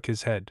and shook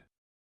his head.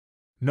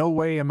 "No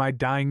way am I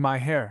dyeing my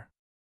hair."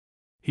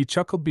 He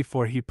chuckled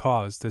before he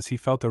paused as he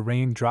felt a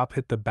raindrop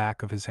hit the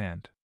back of his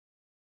hand.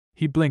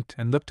 He blinked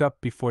and looked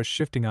up before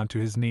shifting onto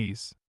his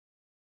knees.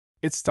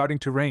 "It's starting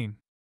to rain."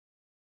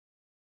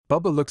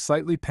 Bubba looked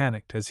slightly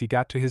panicked as he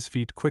got to his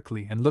feet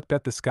quickly and looked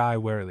at the sky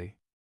warily.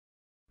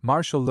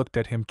 Marshall looked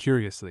at him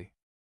curiously.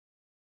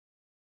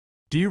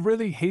 "Do you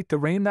really hate the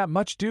rain that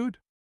much, dude?"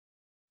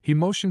 He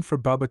motioned for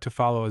Bubba to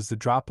follow as the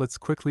droplets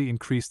quickly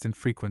increased in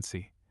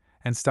frequency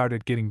and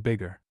started getting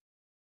bigger.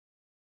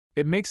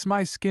 "It makes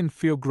my skin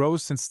feel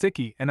gross and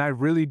sticky, and I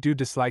really do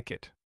dislike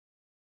it."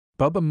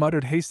 Bubba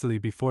muttered hastily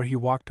before he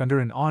walked under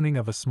an awning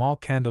of a small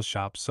candle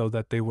shop so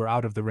that they were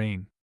out of the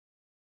rain.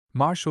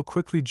 Marshall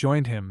quickly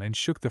joined him and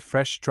shook the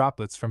fresh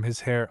droplets from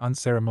his hair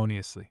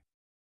unceremoniously.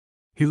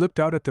 He looked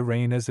out at the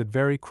rain as it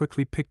very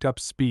quickly picked up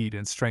speed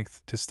and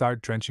strength to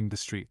start drenching the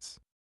streets.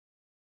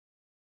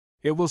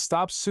 It will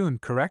stop soon,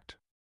 correct?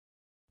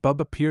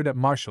 Bubba peered at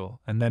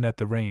Marshall and then at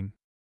the rain.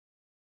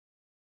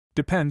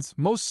 Depends,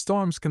 most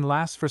storms can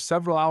last for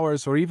several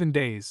hours or even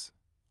days.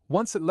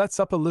 Once it lets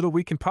up a little,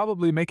 we can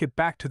probably make it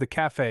back to the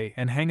cafe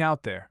and hang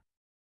out there.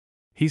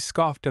 He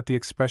scoffed at the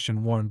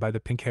expression worn by the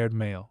pink-haired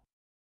male.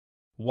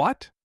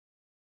 What?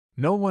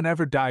 No one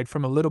ever died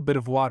from a little bit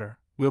of water,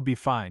 we'll be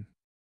fine.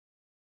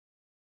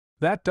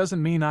 That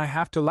doesn't mean I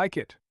have to like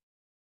it.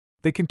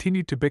 They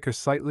continued to bicker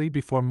slightly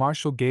before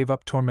Marshall gave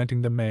up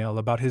tormenting the male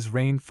about his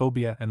rain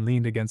phobia and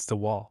leaned against the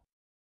wall.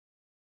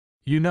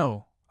 You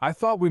know, I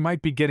thought we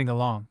might be getting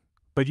along,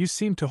 but you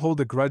seem to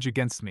hold a grudge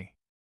against me,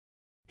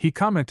 he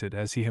commented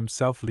as he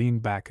himself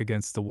leaned back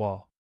against the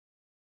wall.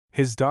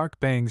 His dark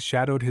bangs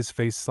shadowed his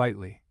face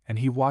slightly, and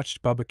he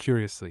watched Bubba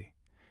curiously,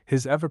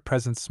 his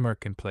ever-present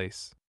smirk in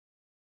place.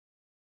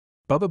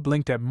 Bubba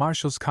blinked at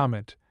Marshall's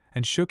comment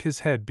and shook his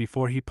head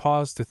before he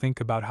paused to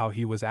think about how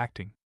he was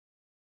acting.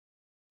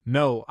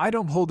 No, I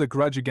don't hold a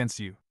grudge against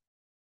you.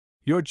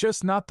 You're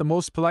just not the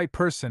most polite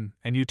person,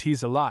 and you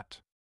tease a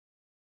lot.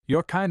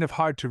 You're kind of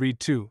hard to read,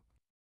 too.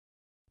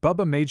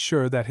 Bubba made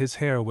sure that his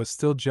hair was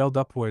still gelled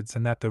upwards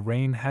and that the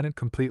rain hadn't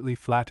completely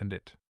flattened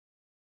it.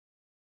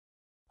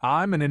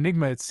 I'm an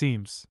enigma, it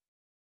seems.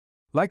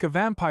 Like a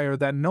vampire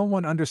that no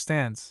one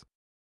understands.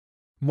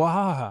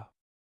 Mwahaha.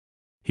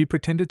 He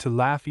pretended to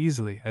laugh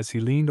easily as he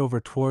leaned over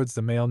towards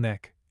the male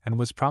neck and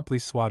was promptly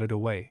swatted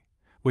away,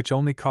 which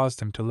only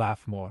caused him to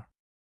laugh more.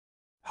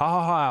 Ha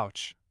ha ha,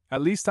 ouch.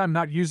 At least I'm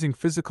not using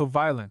physical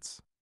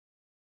violence.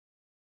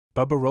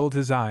 Bubba rolled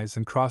his eyes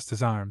and crossed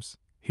his arms.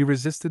 He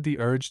resisted the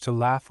urge to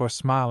laugh or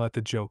smile at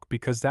the joke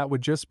because that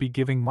would just be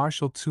giving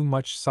Marshall too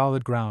much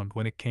solid ground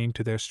when it came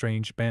to their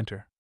strange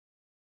banter.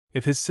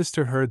 If his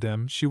sister heard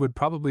them, she would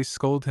probably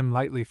scold him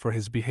lightly for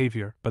his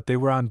behavior, but they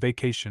were on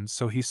vacation,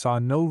 so he saw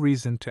no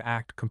reason to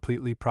act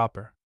completely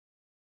proper.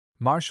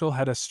 Marshall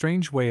had a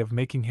strange way of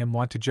making him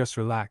want to just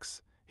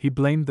relax. He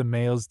blamed the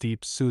male's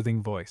deep,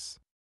 soothing voice.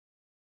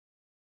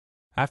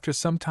 After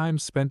some time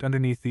spent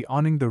underneath the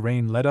awning, the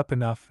rain let up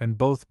enough and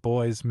both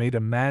boys made a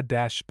mad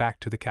dash back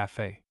to the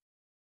cafe.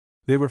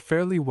 They were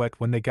fairly wet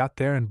when they got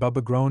there, and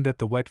Bubba groaned at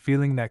the wet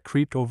feeling that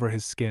creeped over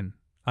his skin.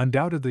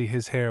 Undoubtedly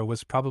his hair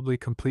was probably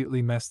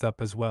completely messed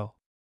up as well.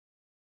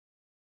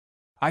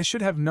 I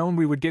should have known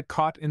we would get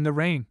caught in the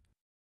rain,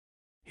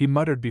 he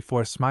muttered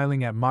before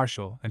smiling at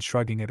Marshall and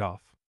shrugging it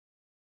off.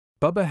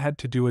 Bubba had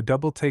to do a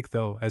double take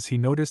though as he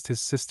noticed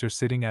his sister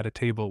sitting at a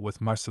table with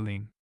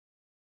Marceline.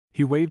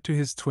 He waved to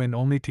his twin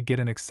only to get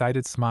an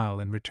excited smile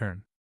in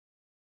return.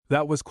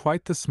 That was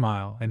quite the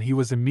smile, and he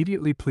was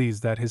immediately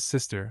pleased that his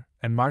sister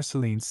and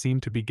Marceline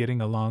seemed to be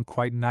getting along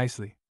quite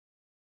nicely.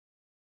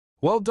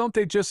 Well, don't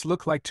they just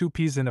look like two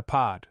peas in a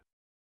pod?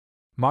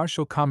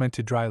 Marshall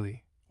commented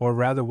dryly, or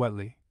rather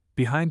wetly,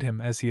 behind him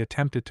as he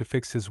attempted to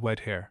fix his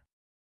wet hair.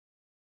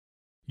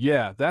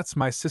 Yeah, that's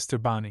my sister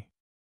Bonnie.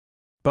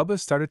 Bubba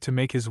started to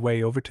make his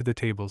way over to the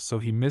table, so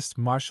he missed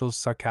Marshall's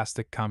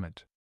sarcastic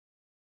comment.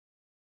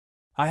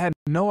 I had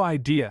no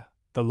idea,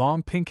 the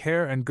long pink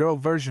hair and girl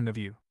version of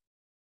you.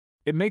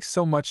 It makes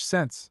so much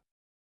sense.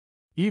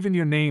 Even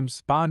your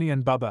names, Bonnie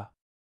and Bubba.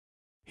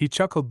 He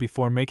chuckled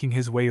before making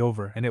his way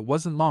over, and it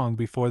wasn't long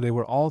before they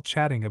were all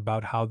chatting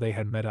about how they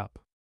had met up.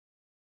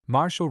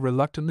 Marshall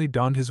reluctantly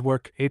donned his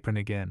work apron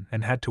again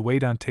and had to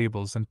wait on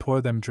tables and pour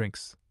them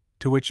drinks,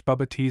 to which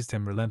Bubba teased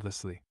him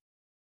relentlessly.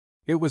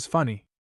 It was funny,